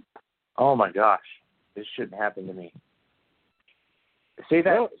 Oh my gosh, this shouldn't happen to me. Say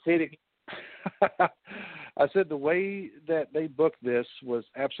that. Say it again. I said the way that they booked this was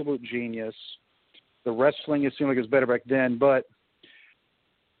absolute genius. The wrestling, it seemed like it was better back then, but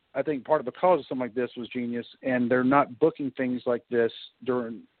I think part of the cause of something like this was genius, and they're not booking things like this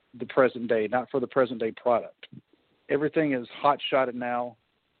during the present day, not for the present day product. Everything is hot shotted now,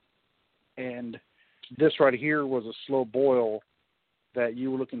 and this right here was a slow boil that you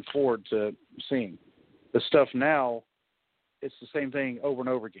were looking forward to seeing. The stuff now, it's the same thing over and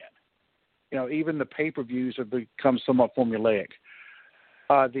over again. You know, even the pay-per-views have become somewhat formulaic.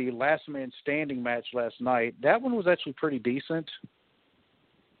 The last man standing match last night, that one was actually pretty decent,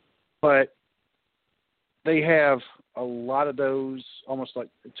 but they have a lot of those, almost like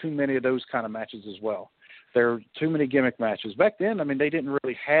too many of those kind of matches as well. There are too many gimmick matches. Back then, I mean, they didn't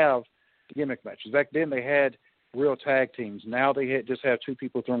really have gimmick matches. Back then, they had real tag teams. Now they just have two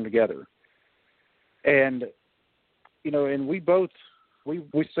people thrown together. And, you know, and we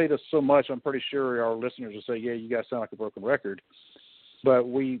say this so much, I'm pretty sure our listeners will say, yeah, you guys sound like a broken record. But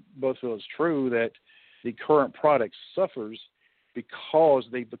we both feel it's true that the current product suffers because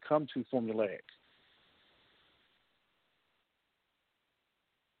they become too formulaic.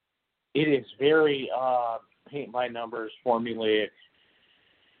 It is very paint by numbers, formulaic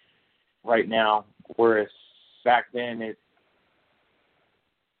right now, whereas back then it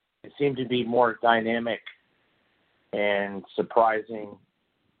seemed to be more dynamic and surprising.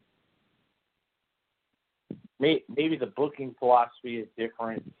 Maybe the booking philosophy is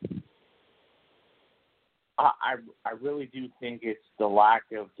different. I really do think it's the lack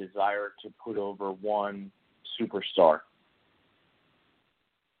of desire to put over one superstar.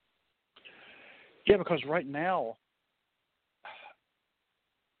 Yeah, because right now,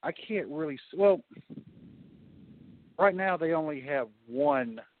 I can't really – well, right now they only have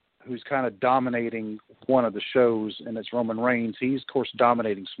one who's kind of dominating one of the shows, and it's Roman Reigns. He's, of course,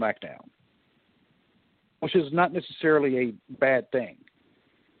 dominating SmackDown, which is not necessarily a bad thing.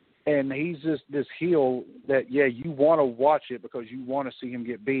 And he's just this heel that, yeah, you want to watch it because you want to see him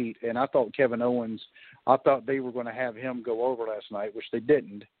get beat. And I thought Kevin Owens, I thought they were going to have him go over last night, which they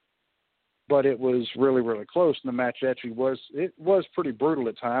didn't. But it was really, really close. And the match actually was pretty brutal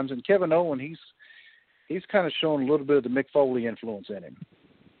at times. And Kevin Owens, he's kind of shown a little bit of the Mick Foley influence in him.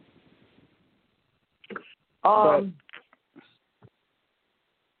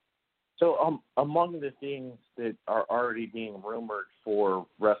 So among the things that are already being rumored for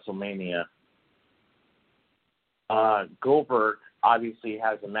WrestleMania, Goldberg obviously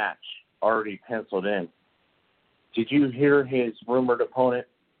has a match already penciled in. Did you hear his rumored opponent?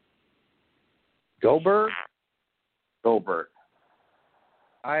 Goldberg? Goldberg.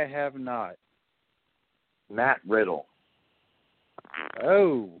 I have not. Matt Riddle.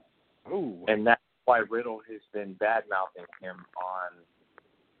 Oh. And that's why Riddle has been bad-mouthing him on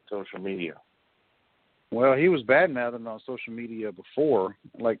social media. Well, he was bad-mouthing on social media before,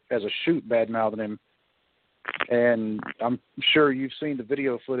 like as a shoot bad-mouthing him. And I'm sure you've seen the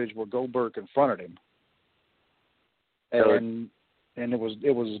video footage where Goldberg confronted him. And it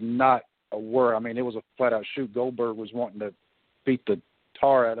was not a word. I mean, it was a flat-out shoot. Goldberg was wanting to beat the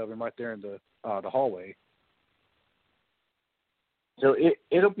tar out of him right there in the hallway. So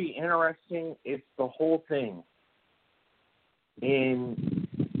it'll be interesting if the whole thing in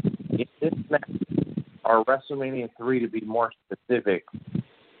this match, or WrestleMania 3 to be more specific,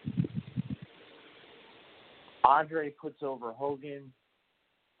 Andre puts over Hogan.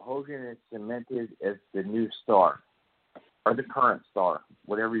 Hogan is cemented as the new star, or the current star,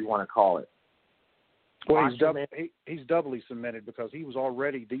 whatever you want to call it. Well, he's doubly cemented because he was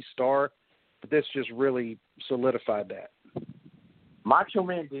already the star, but this just really solidified that. Macho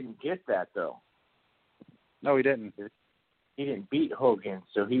Man didn't get that, though. No, he didn't. He didn't beat Hogan,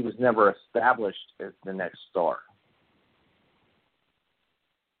 so he was never established as the next star.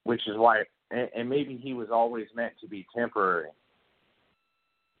 Which is why, and maybe he was always meant to be temporary.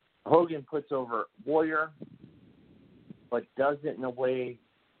 Hogan puts over Warrior, but does it in a way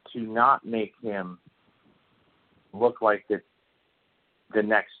to not make him look like the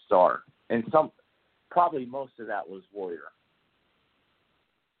next star. And probably most of that was Warrior.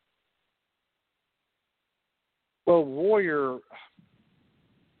 Well, Warrior,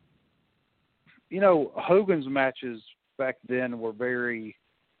 Hogan's matches back then were very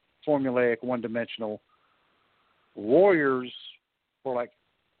formulaic, one-dimensional. Warrior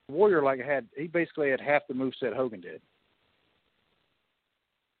he basically had half the moveset Hogan did.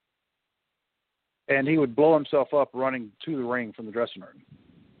 And he would blow himself up running to the ring from the dressing room.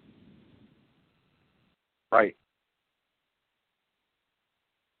 Right.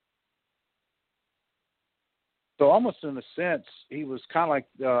 So almost in a sense, he was kind of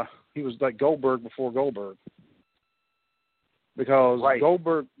like Goldberg before Goldberg, because right.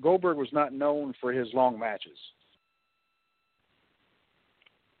 Goldberg was not known for his long matches.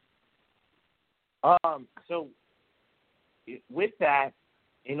 So with that,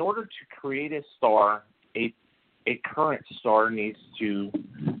 in order to create a star, a current star needs to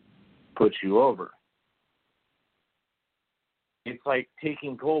put you over. It's like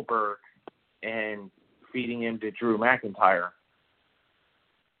taking Goldberg and feeding him to Drew McIntyre.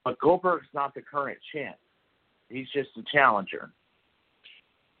 But Goldberg's not the current champ. He's just a challenger.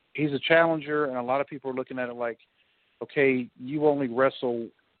 He's a challenger, and a lot of people are looking at it like, okay, you only wrestle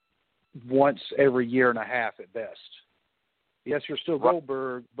once every year and a half at best. Yes, you're still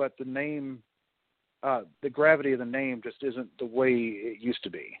Goldberg, but the name, the gravity of the name just isn't the way it used to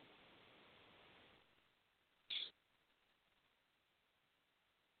be.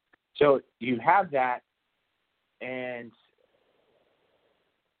 So you have that, and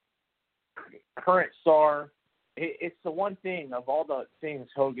current star, it's the one thing of all the things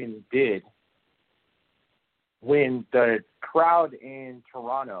Hogan did when the crowd in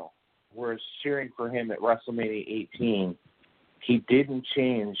Toronto was cheering for him at WrestleMania 18, he didn't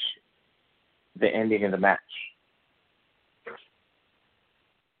change the ending of the match.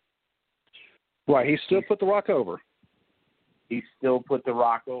 Right, he still put The Rock over. He still put The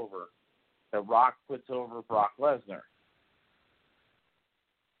Rock over. The Rock puts over Brock Lesnar.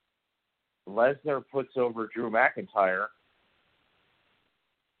 Lesnar puts over Drew McIntyre.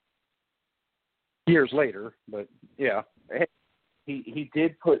 Years later, but yeah. He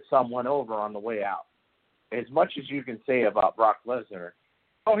did put someone over on the way out. As much as you can say about Brock Lesnar.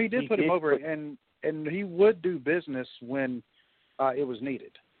 Oh, he did put him over, and he would do business when it was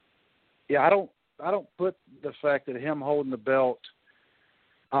needed. Yeah, I don't put the fact that him holding the belt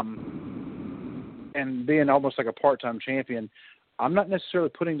and being almost like a part-time champion, I'm not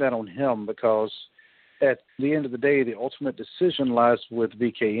necessarily putting that on him, because at the end of the day, the ultimate decision lies with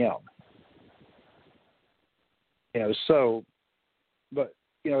VKM. But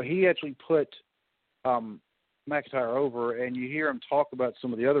he actually put McIntyre over, and you hear him talk about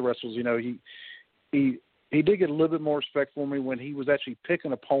some of the other wrestlers. He did get a little bit more respect for me when he was actually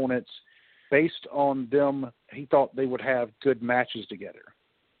picking opponents based on them. He thought they would have good matches together,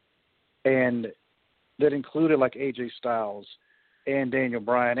 and that included like AJ Styles and Daniel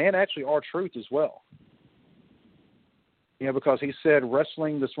Bryan, and actually R-Truth as well. Because he said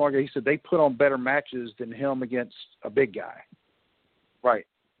wrestling the smart guy, he said they put on better matches than him against a big guy. Right.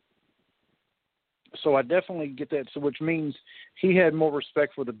 So I definitely get that. So which means he had more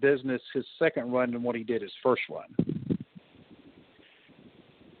respect for the business his second run than what he did his first run.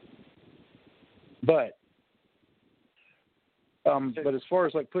 But as far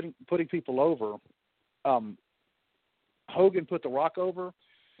as like putting people over, Hogan put The Rock over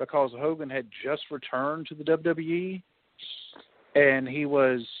because Hogan had just returned to the WWE, and he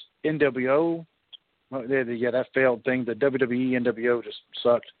was NWO. Yeah, that failed thing. The WWE NWO just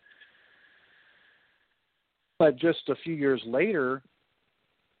sucked. But just a few years later,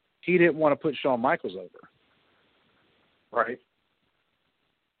 he didn't want to put Shawn Michaels over. Right.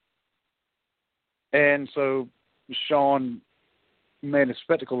 And so Shawn made a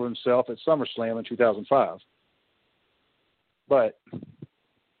spectacle of himself at SummerSlam in 2005. But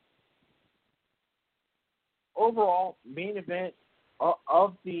overall, main event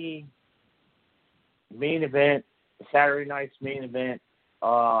of the main event, Saturday night's main event,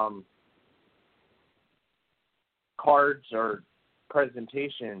 cards or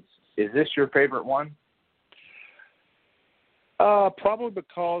presentations, is this your favorite one? Probably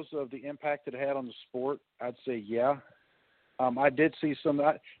because of the impact it had on the sport, I'd say yeah. I did see some.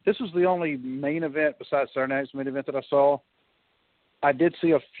 This was the only main event besides Saturday night's main event that I saw. I did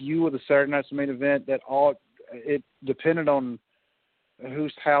see a few of the Saturday night's main event that it depended on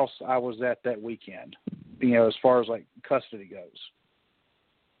whose house I was at that weekend, as far as like custody goes.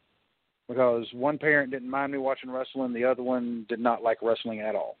 Because one parent didn't mind me watching wrestling, the other one did not like wrestling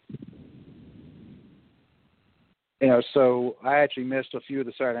at all. So I actually missed a few of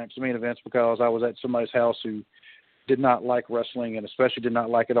the Saturday Night's Main events because I was at somebody's house who did not like wrestling and especially did not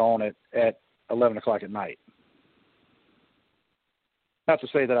like it on at 11 o'clock at night. Not to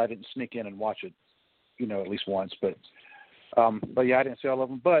say that I didn't sneak in and watch it, at least once, but yeah, I didn't see all of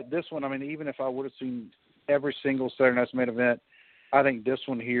them. But this one, I mean, even if I would have seen every single Saturday Night's Main event, I think this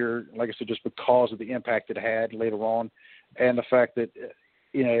one here, like I said, just because of the impact it had later on and the fact that,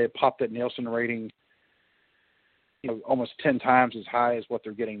 it popped that Nielsen rating, almost 10 times as high as what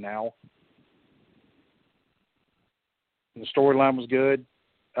they're getting now. And the storyline was good.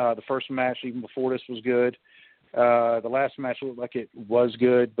 The first match, even before this, was good. The last match looked like it was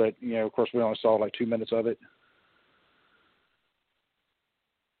good, but, of course, we only saw like 2 minutes of it.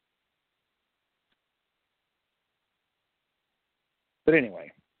 But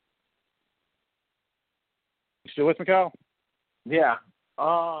anyway. You still with me, Kyle? Yeah.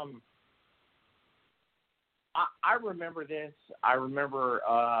 I remember this. I remember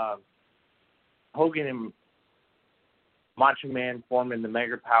Hogan and Macho Man forming the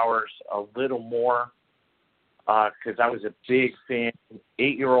Mega Powers a little more because I was a big fan.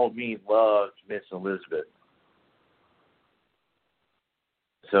 8-year-old me loved Miss Elizabeth.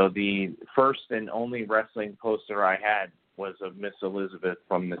 So the first and only wrestling poster I had was of Miss Elizabeth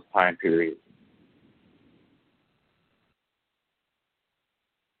from this time period.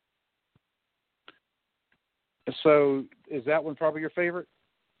 So is that one probably your favorite?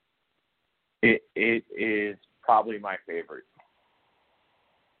 It is probably my favorite.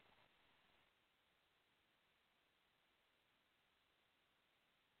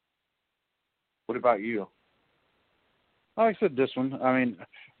 What about you? I said this one. I mean,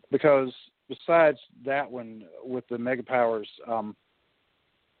 because besides that one with the Mega Powers,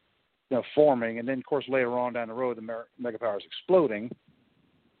 forming, and then of course later on down the road the Mega Powers exploding,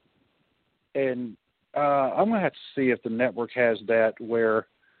 and I'm gonna have to see if the network has that where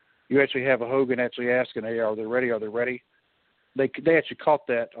you actually have a Hogan actually asking, "Hey, are they ready? Are they ready?" They actually caught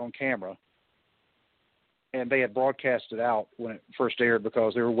that on camera, and they had broadcast it out when it first aired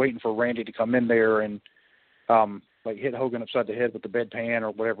because they were waiting for Randy to come in there and hit Hogan upside the head with the bedpan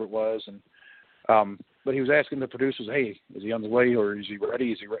or whatever it was, and but he was asking the producers, "Hey, is he on the way or is he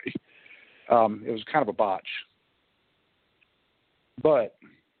ready? Is he ready?" It was kind of a botch, but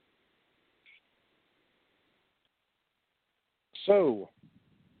so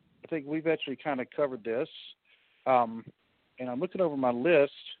I think we've actually kind of covered this, and I'm looking over my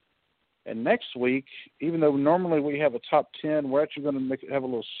list. And next week, even though normally we have a top 10, we're actually going to have a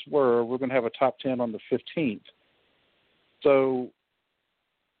little swerve. We're going to have a top 10 on the 15th. So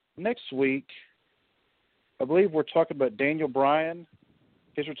next week, I believe we're talking about Daniel Bryan,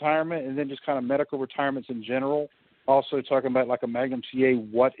 his retirement, and then just kind of medical retirements in general. Also talking about like a Magnum TA,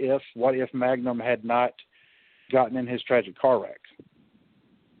 what if Magnum had not gotten in his tragic car wreck.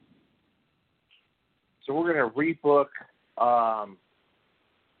 So we're going to rebook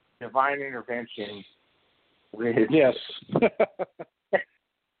Divine Intervention with yes.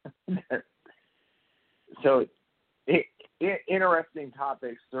 So interesting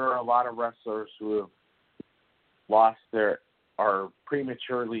topics. There are a lot of wrestlers who have lost or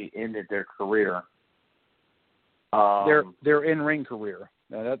prematurely ended their career. Their in-ring career.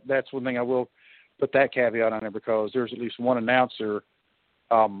 Now that's one thing I will put that caveat on there because there's at least one announcer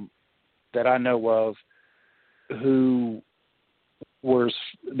that I know of who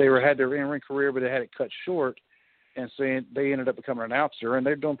had their in-ring career, but they had it cut short, and so they ended up becoming an announcer, and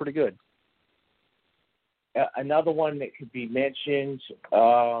they're doing pretty good. Another one that could be mentioned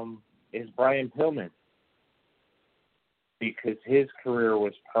is Brian Pillman, because his career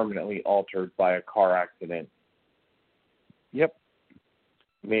was permanently altered by a car accident. Yep.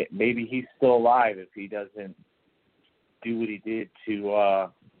 Maybe he's still alive if he doesn't do what he did to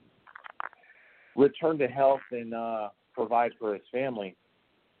return to health and provide for his family.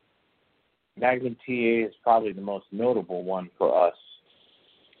 Magnum TA is probably the most notable one for us.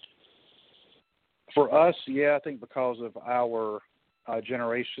 For us, yeah, I think because of our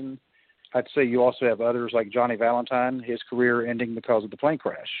generation, I'd say you also have others like Johnny Valentine, his career ending because of the plane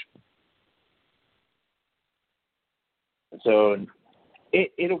crash. So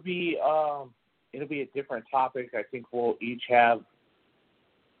it'll be a different topic. I think we'll each have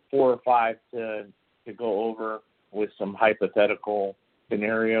 4 or 5 to go over with some hypothetical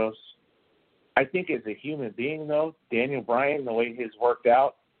scenarios. I think as a human being, though, Daniel Bryan, the way his worked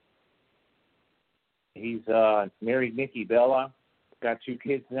out, he's married Nikki Bella, got 2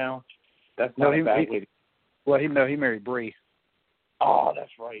 kids now. That's not a bad way. Well, he married Brie. Oh,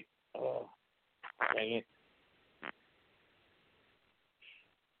 that's right. Oh, dang it.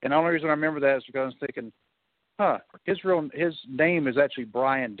 And the only reason I remember that is because I was thinking, His name is actually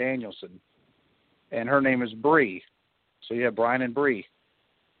Brian Danielson, and her name is Bree. So you have Brian and Bree.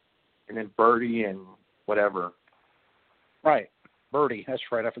 And then Birdie and whatever. Right, Birdie. That's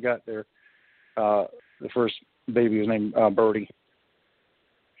right. I forgot the first baby was named Birdie.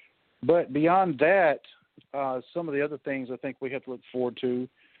 But beyond that, some of the other things I think we have to look forward to.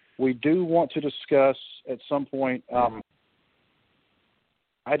 We do want to discuss at some point.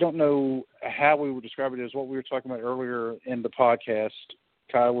 I don't know how we would describe it as what we were talking about earlier in the podcast.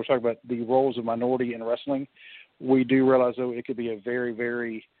 Kyle, we're talking about the roles of minority in wrestling. We do realize, though, it could be a very,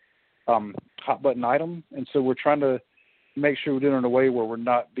 very hot-button item, and so we're trying to make sure we're doing it in a way where we're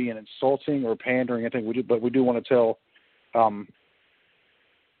not being insulting or pandering, anything. But we do want to tell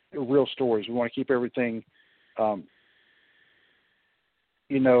real stories. We want to keep everything,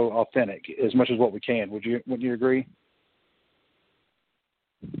 authentic as much as what we can. Wouldn't you agree?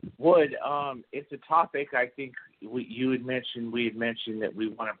 It's a topic I think we had mentioned that we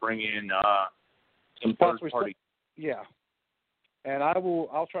want to bring in some third party. Yeah, and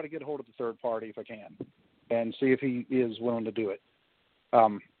I'll try to get a hold of the third party if I can, and see if he is willing to do it.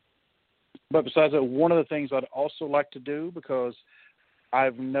 But besides that, one of the things I'd also like to do, because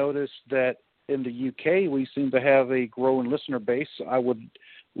I've noticed that in the UK we seem to have a growing listener base. I would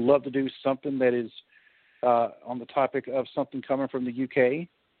love to do something that is on the topic of something coming from the UK.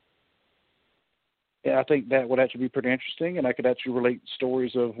 Yeah, I think that would actually be pretty interesting, and I could actually relate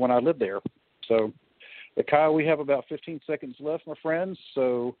stories of when I lived there. So, Kyle, we have about 15 seconds left, my friends,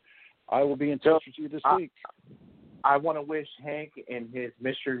 so I will be in touch with you this week. I want to wish Hank and his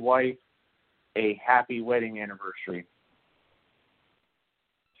mystery wife a happy wedding anniversary.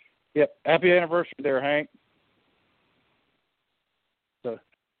 Yep, happy anniversary there, Hank. So,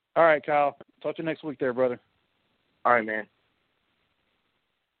 all right, Kyle. Talk to you next week there, brother. All right, man.